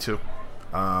Supra. Me too.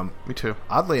 Me too.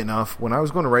 Oddly enough, when I was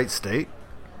going to Wright State,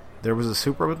 there was a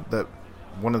Supra that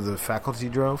one of the faculty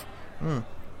drove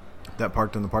that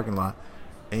parked in the parking lot.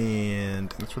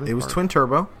 And it was twin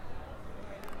turbo,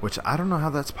 which I don't know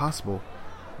how that's possible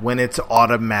when it's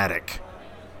automatic.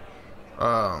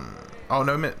 Oh,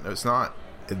 no, it's not.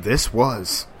 This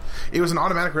was. It was an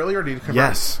automatic, really, or did you convert?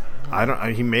 Yes.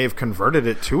 He may have converted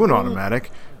it to an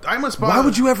automatic. I must buy. Why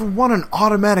would you ever want an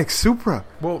automatic Supra?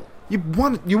 Well, you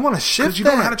want to shift because you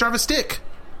don't know how to drive a stick.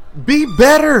 Be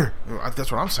better.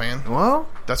 That's what I'm saying. Well,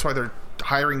 that's why they're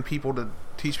hiring people to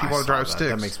teach people how to drive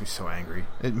sticks. That makes me so angry.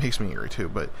 It makes me angry too.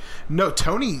 But no,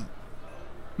 Tony.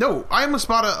 No, I almost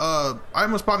bought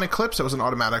an Eclipse that was an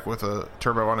automatic with a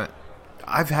turbo on it.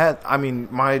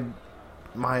 My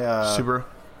Subaru.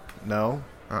 No.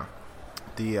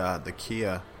 The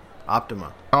Kia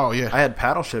Optima. Oh yeah. I had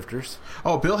paddle shifters.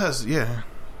 Oh, Bill has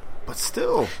but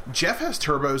still, Jeff has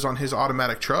turbos on his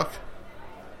automatic truck.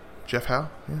 Jeff Howe.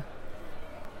 Yeah.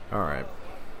 All right.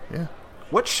 Yeah.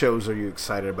 What shows are you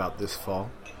excited about this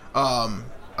fall? Last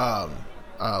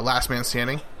Man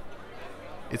Standing.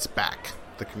 It's back.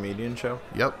 The comedian show?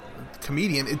 Yep.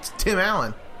 Comedian. It's Tim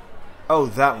Allen. Oh,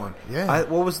 that one. Yeah.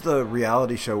 What was the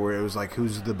reality show where it was like,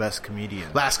 who's the best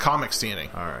comedian? Last Comic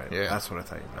Standing. All right. Yeah. That's what I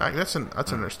thought you meant. That's an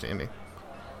understanding.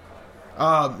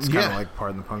 It's kind of like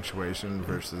Pardon the Punctuation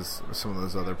versus some of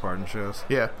those other Pardon shows.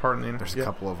 Yeah, Pardon. There's a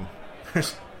couple of them.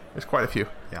 There's quite a few.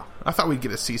 Yeah. I thought we'd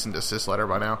get a cease and desist letter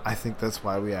by now. I think that's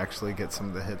why we actually get some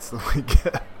of the hits that we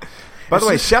get. By the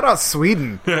way, shout out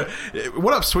Sweden.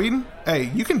 What up, Sweden? Hey,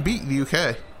 you can beat the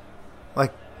UK.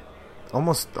 Like,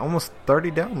 almost 30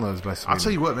 downloads by Sweden. I'll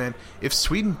tell you what, man. If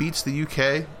Sweden beats the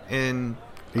UK in...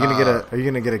 Are you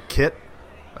gonna get a kit?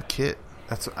 A kit?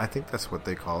 I think that's what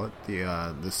they call it.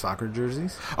 The soccer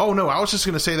jerseys. Oh, no. I was just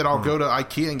going to say that I'll go to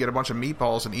IKEA and get a bunch of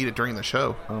meatballs and eat it during the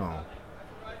show. Oh. All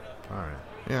right.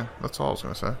 Yeah, that's all I was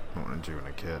going to say. I wanted you in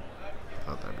a kit. I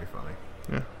thought that'd be funny.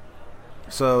 Yeah.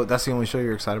 So that's the only show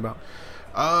you're excited about?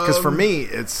 Because for me,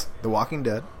 it's The Walking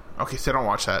Dead. Okay, so I don't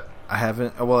watch that. I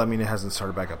haven't. Well, I mean, it hasn't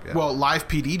started back up yet. Well, Live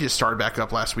PD just started back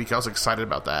up last week. I was excited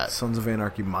about that. Sons of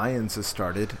Anarchy Mayans has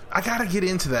started. I got to get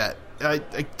into that.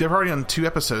 They're already on 2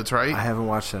 episodes, right? I haven't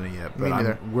watched any yet, but Me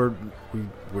neither. We're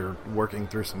working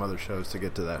through some other shows to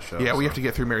get to that show. Yeah, we have to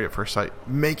get through Married at First Sight.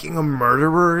 Making a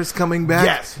Murderer is coming back.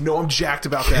 Yes, no, I'm jacked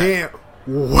about that. Can't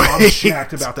wait. I'm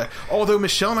jacked about that. Although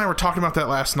Michelle and I were talking about that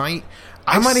last night,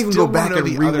 I might even go back and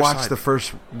rewatch the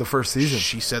the first season.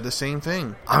 She said the same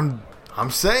thing. I'm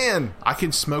saying I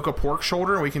can smoke a pork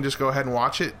shoulder and we can just go ahead and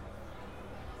watch it.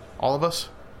 All of us.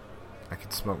 I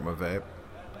could smoke my vape.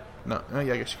 No,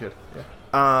 yeah, I guess you could.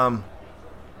 Yeah.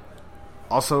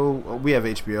 Also, we have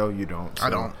HBO. You don't. So, I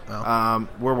don't. No.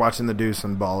 We're watching The Deuce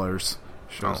and Ballers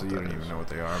shows that you don't even know what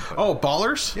they are. But, oh,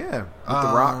 Ballers? Yeah, with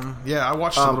The Rock. Yeah, I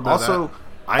watched a little bit also, of that.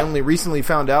 I only recently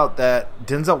found out that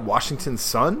Denzel Washington's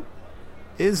son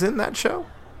is in that show.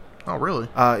 Oh, really?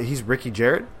 He's Ricky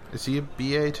Jarrett. Is he a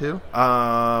BA too?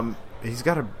 He's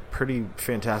got a pretty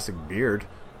fantastic beard.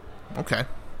 Okay.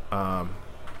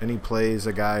 And he plays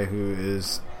a guy who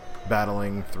is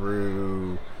battling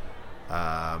through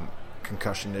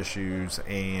concussion issues,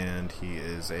 and he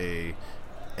is a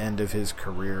end of his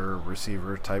career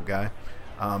receiver type guy.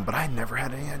 But I never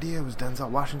had any idea it was Denzel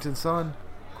Washington's son.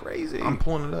 Crazy. I'm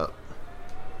pulling it up.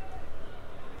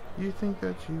 You think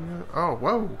that you... Oh,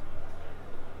 whoa.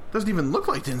 Doesn't even look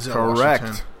like Denzel Correct.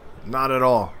 Washington. Not at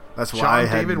all. That's why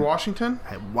John David Washington?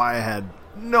 Why I had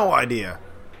no idea.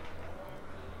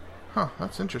 Huh,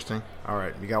 that's interesting. All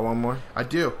right, you got one more? I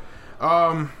do.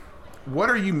 What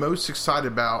are you most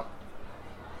excited about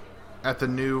at the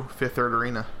new Fifth Third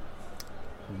Arena?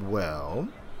 Well...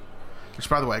 Which,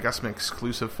 by the way, I got some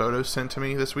exclusive photos sent to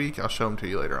me this week. I'll show them to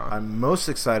you later on. I'm most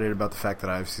excited about the fact that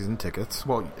I have season tickets.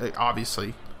 Well,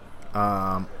 obviously.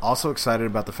 Also excited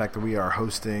about the fact that we are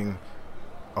hosting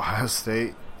Ohio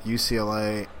State,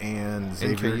 UCLA, and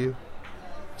Xavier. NKU.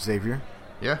 Xavier.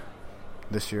 Yeah.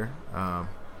 This year. I'm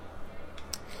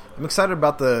excited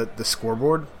about the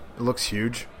scoreboard. It looks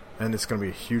huge, and it's going to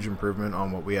be a huge improvement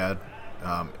on what we had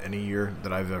any year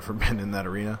that I've ever been in that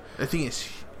arena. I think it's...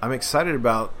 I'm excited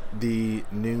about the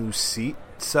new seat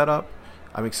setup.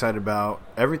 I'm excited about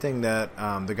everything that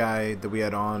the guy that we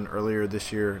had on earlier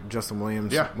this year, Justin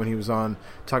Williams, when he was on,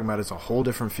 talking about it's a whole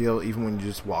different feel even when you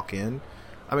just walk in.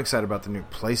 I'm excited about the new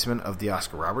placement of the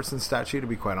Oscar Robertson statue, to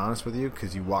be quite honest with you,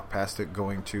 because you walk past it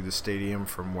going to the stadium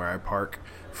from where I park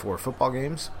for football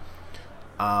games.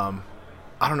 I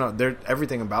don't know.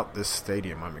 Everything about this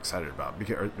stadium I'm excited about,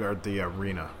 or the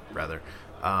arena, rather.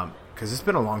 Because it's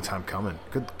been a long time coming.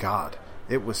 Good God.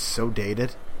 It was so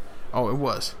dated. Oh, it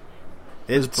was.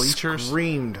 It bleachers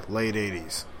screamed late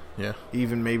 80s. Yeah.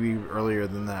 Even maybe earlier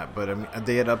than that. But I mean,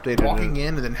 they had updated walking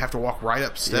in and then have to walk right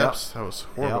up steps. Yep. That was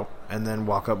horrible. Yep. And then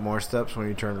walk up more steps when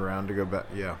you turned around to go back.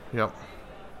 Yeah. Yep.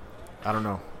 I don't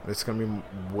know. It's going to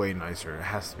be way nicer. It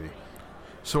has to be.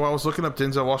 So I was looking up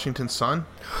Denzel Washington's son.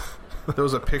 There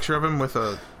was a picture of him with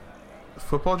a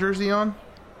football jersey on.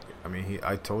 I mean,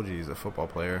 I told you he's a football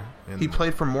player. He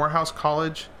played for Morehouse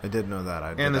College. I did know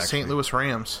that. And the St. Louis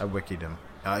Rams. I wikied him.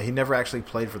 He never actually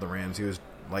played for the Rams. He was,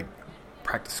 like,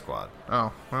 practice squad.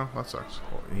 Oh, well, that sucks.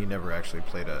 He never actually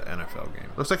played an NFL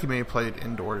game. Looks like he may have played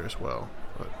indoor as well.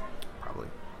 But probably.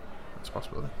 That's a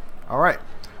possibility. All right.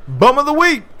 Bum of the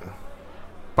week.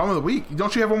 Bum of the week.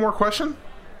 Don't you have one more question?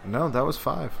 No, that was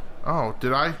 5. Oh,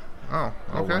 did I? Oh,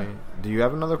 okay. Do you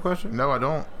have another question? No, I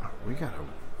don't.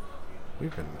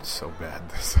 We've been so bad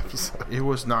this episode. It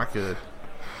was not good.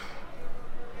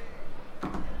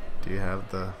 Do you have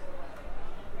the...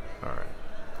 All right.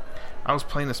 I was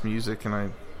playing this music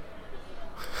and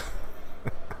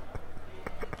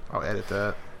I'll edit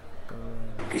that.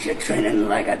 Because you're training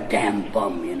like a damn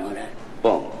bum, you know that?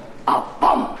 Bum. A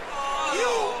bum. You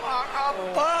are a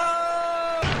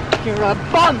bum. You're a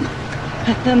bum.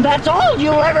 And that's all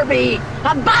you'll ever be.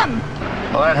 A bum.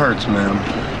 Well, that hurts,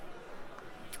 man.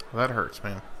 That hurts,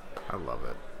 man. I love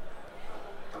it.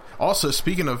 Also,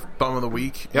 speaking of Bum of the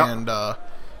Week, and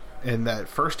in that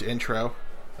first intro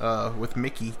with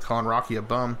Mickey calling Rocky a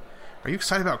bum, are you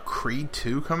excited about Creed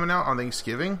 2 coming out on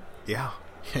Thanksgiving? Yeah.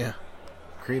 Yeah.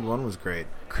 Creed 1 was great.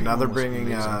 Now they're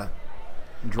bringing Ivan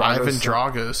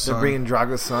Drago's son. They're bringing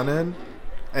Drago's son in.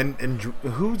 And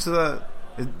who's the...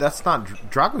 That's not...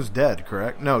 Drago's dead,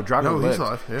 correct? No, Drago lived. He's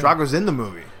alive. Yeah. Drago's in the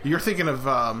movie. You're thinking of...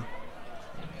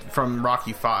 from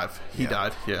Rocky 5. He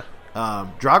died, yeah.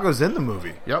 Drago's in the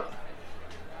movie. Yep.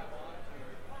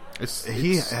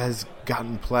 He has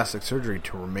gotten plastic surgery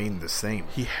to remain the same.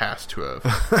 He has to have.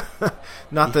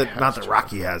 not that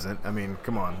Rocky hasn't. I mean,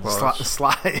 come on. Well,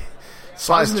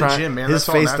 Sly's in the gym, man. His That's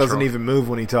all face natural. doesn't even move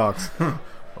when he talks. I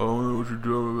don't know what you're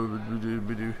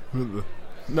doing.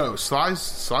 No,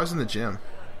 Sly's in the gym.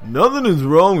 Nothing is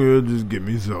wrong here. Just give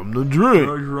me something to drink.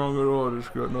 Nothing's wrong at all. I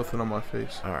just got nothing on my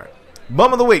face. All right.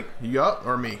 Bum of the week. You up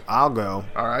or me? I'll go.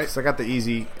 All right. So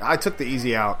I took the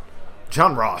easy out.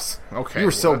 John Ross. Okay. You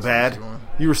were so bad.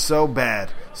 You were so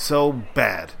bad. So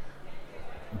bad.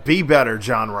 Be better,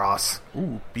 John Ross.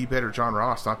 Ooh, be better, John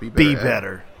Ross, not be better. Be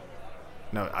better.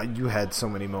 No, you had so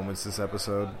many moments this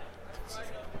episode.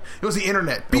 It was the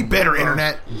internet. Be better,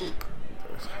 internet.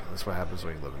 That's what happens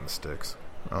when you live in the sticks.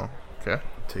 Oh, okay.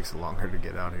 It takes longer to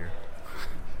get out here.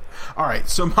 All right,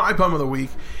 so my bum of the week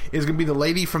is going to be the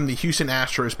lady from the Houston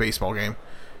Astros baseball game.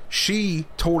 She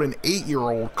told an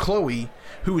 8-year-old, Chloe,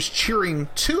 who was cheering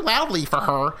too loudly for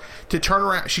her, to turn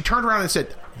around. She turned around and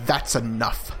said, "That's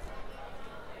enough."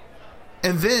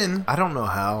 And then... I don't know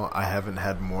how I haven't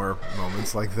had more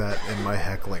moments like that in my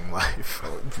heckling life.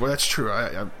 Well, that's true.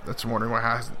 That's wondering why it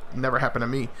has never happened to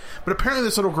me. But apparently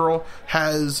this little girl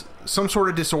has some sort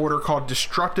of disorder called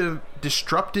disruptive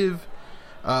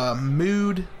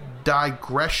mood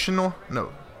digressional...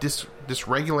 No,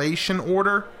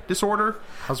 dysregulation disorder.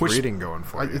 How's reading going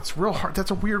for you? It's real hard.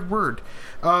 That's a weird word.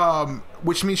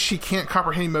 Which means she can't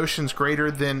comprehend emotions greater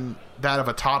than that of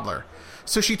a toddler.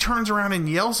 So she turns around and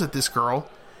yells at this girl.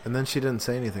 And then she didn't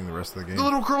say anything the rest of the game. The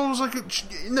little girl was like,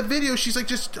 in the video, she's like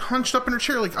just hunched up in her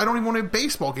chair. Like, I don't even want a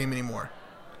baseball game anymore.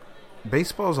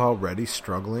 Baseball's already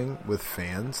struggling with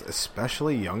fans,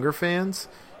 especially younger fans.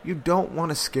 You don't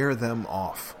want to scare them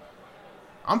off.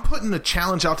 I'm putting a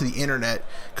challenge out to the internet,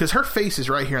 because her face is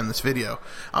right here in this video.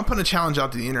 I'm putting a challenge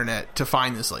out to the internet to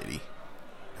find this lady.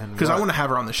 Because I want to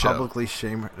have her on the show. Publicly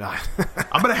shame her.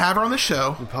 I'm going to have her on the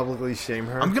show. You publicly shame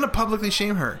her? I'm going to publicly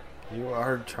shame her. You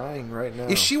are trying right now.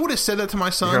 If she would have said that to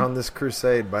my son... You're on this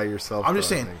crusade by yourself. I'm just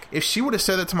saying, if she would have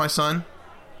said that to my son,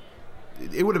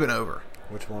 it would have been over.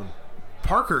 Which one?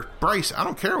 Parker, Bryce, I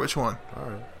don't care which one. All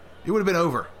right. It would have been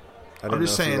over. I'm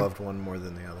just saying, if you loved one more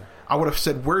than the other. I would have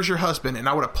said, "Where's your husband?" and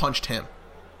I would have punched him.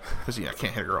 Because, I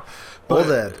can't hit a girl.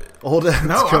 But, Old Ed's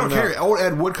no, I don't care. Out. Old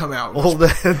Ed would come out. Old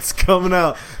Ed's coming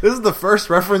out. This is the first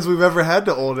reference we've ever had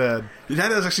to Old Ed.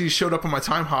 That actually showed up on my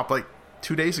time hop like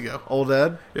 2 days ago. Old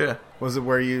Ed? Yeah. Was it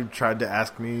where you tried to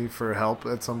ask me for help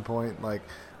at some point? Like,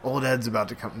 Old Ed's about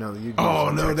to come. No, you. Oh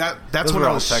no, that's when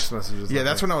I was text messages. Yeah,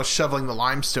 that's when I was shoveling the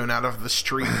limestone out of the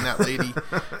street, and that lady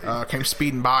came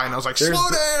speeding by, and I was like, "Slow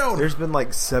down!" There's been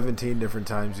like 17 different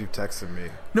times you've texted me.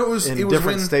 No, it was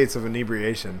different states of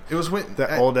inebriation. It was when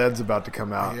that Old Ed's about to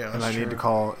come out, yeah, and I need to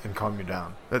call and calm you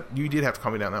down. You did have to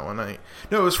calm me down that one night.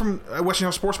 No, it was from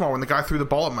Westinghouse Sports Mall when the guy threw the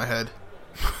ball at my head.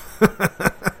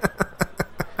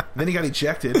 Then he got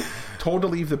ejected, told to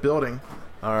leave the building.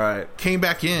 All right, came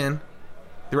back in.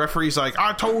 The referee's like,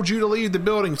 "I told you to leave the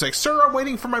building." He's like, "Sir, I'm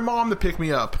waiting for my mom to pick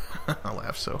me up." I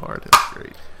laughed so hard. It was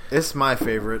great. It's my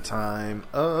favorite time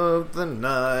of the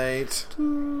night.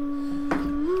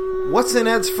 What's in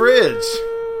Ed's fridge?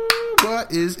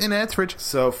 What is in Ed's fridge?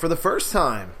 So, for the first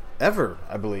time ever,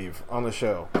 I believe, on the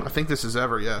show. I think this is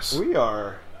ever, yes.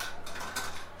 We're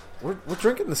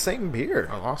drinking the same beer.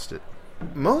 I lost it.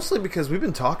 Mostly because we've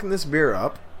been talking this beer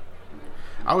up.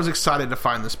 I was excited to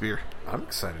find this beer. I'm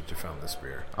excited you found this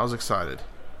beer. I was excited.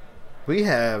 We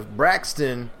have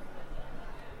Braxton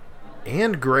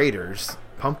and Grader's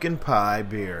Pumpkin Pie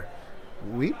beer.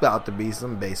 We about to be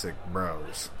some basic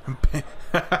bros.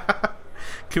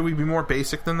 Could we be more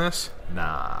basic than this?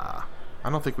 Nah.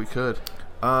 I don't think we could.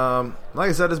 Like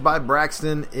I said, it's by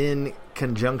Braxton in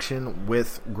conjunction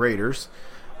with Grader's.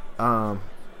 7%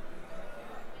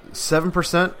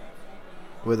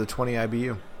 with a 20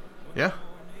 IBU. Yeah.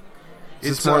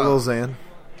 It's more Lil Xan.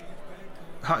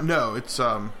 No, it's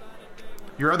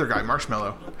your other guy,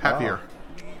 Marshmallow. Happier.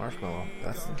 Marshmallow.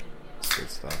 That's good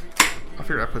stuff. I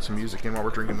figured I'd put some music in while we're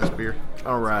drinking this beer.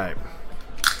 All right.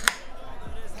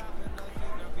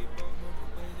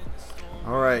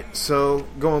 All right. So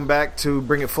going back to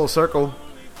bring it full circle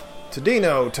to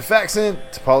Dino, to Faxon,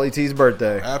 to Paulie T's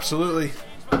birthday. Absolutely.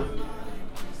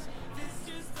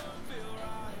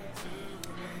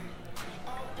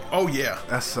 Oh, yeah.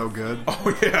 That's so good.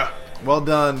 Oh, yeah. Well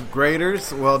done,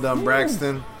 Graders. Well done,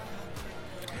 Braxton.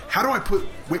 How do I put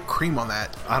whipped cream on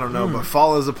that? I don't know, but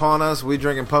fall is upon us. We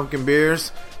drinking pumpkin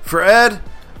beers. For Ed,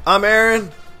 I'm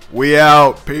Aaron. We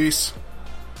out. Peace.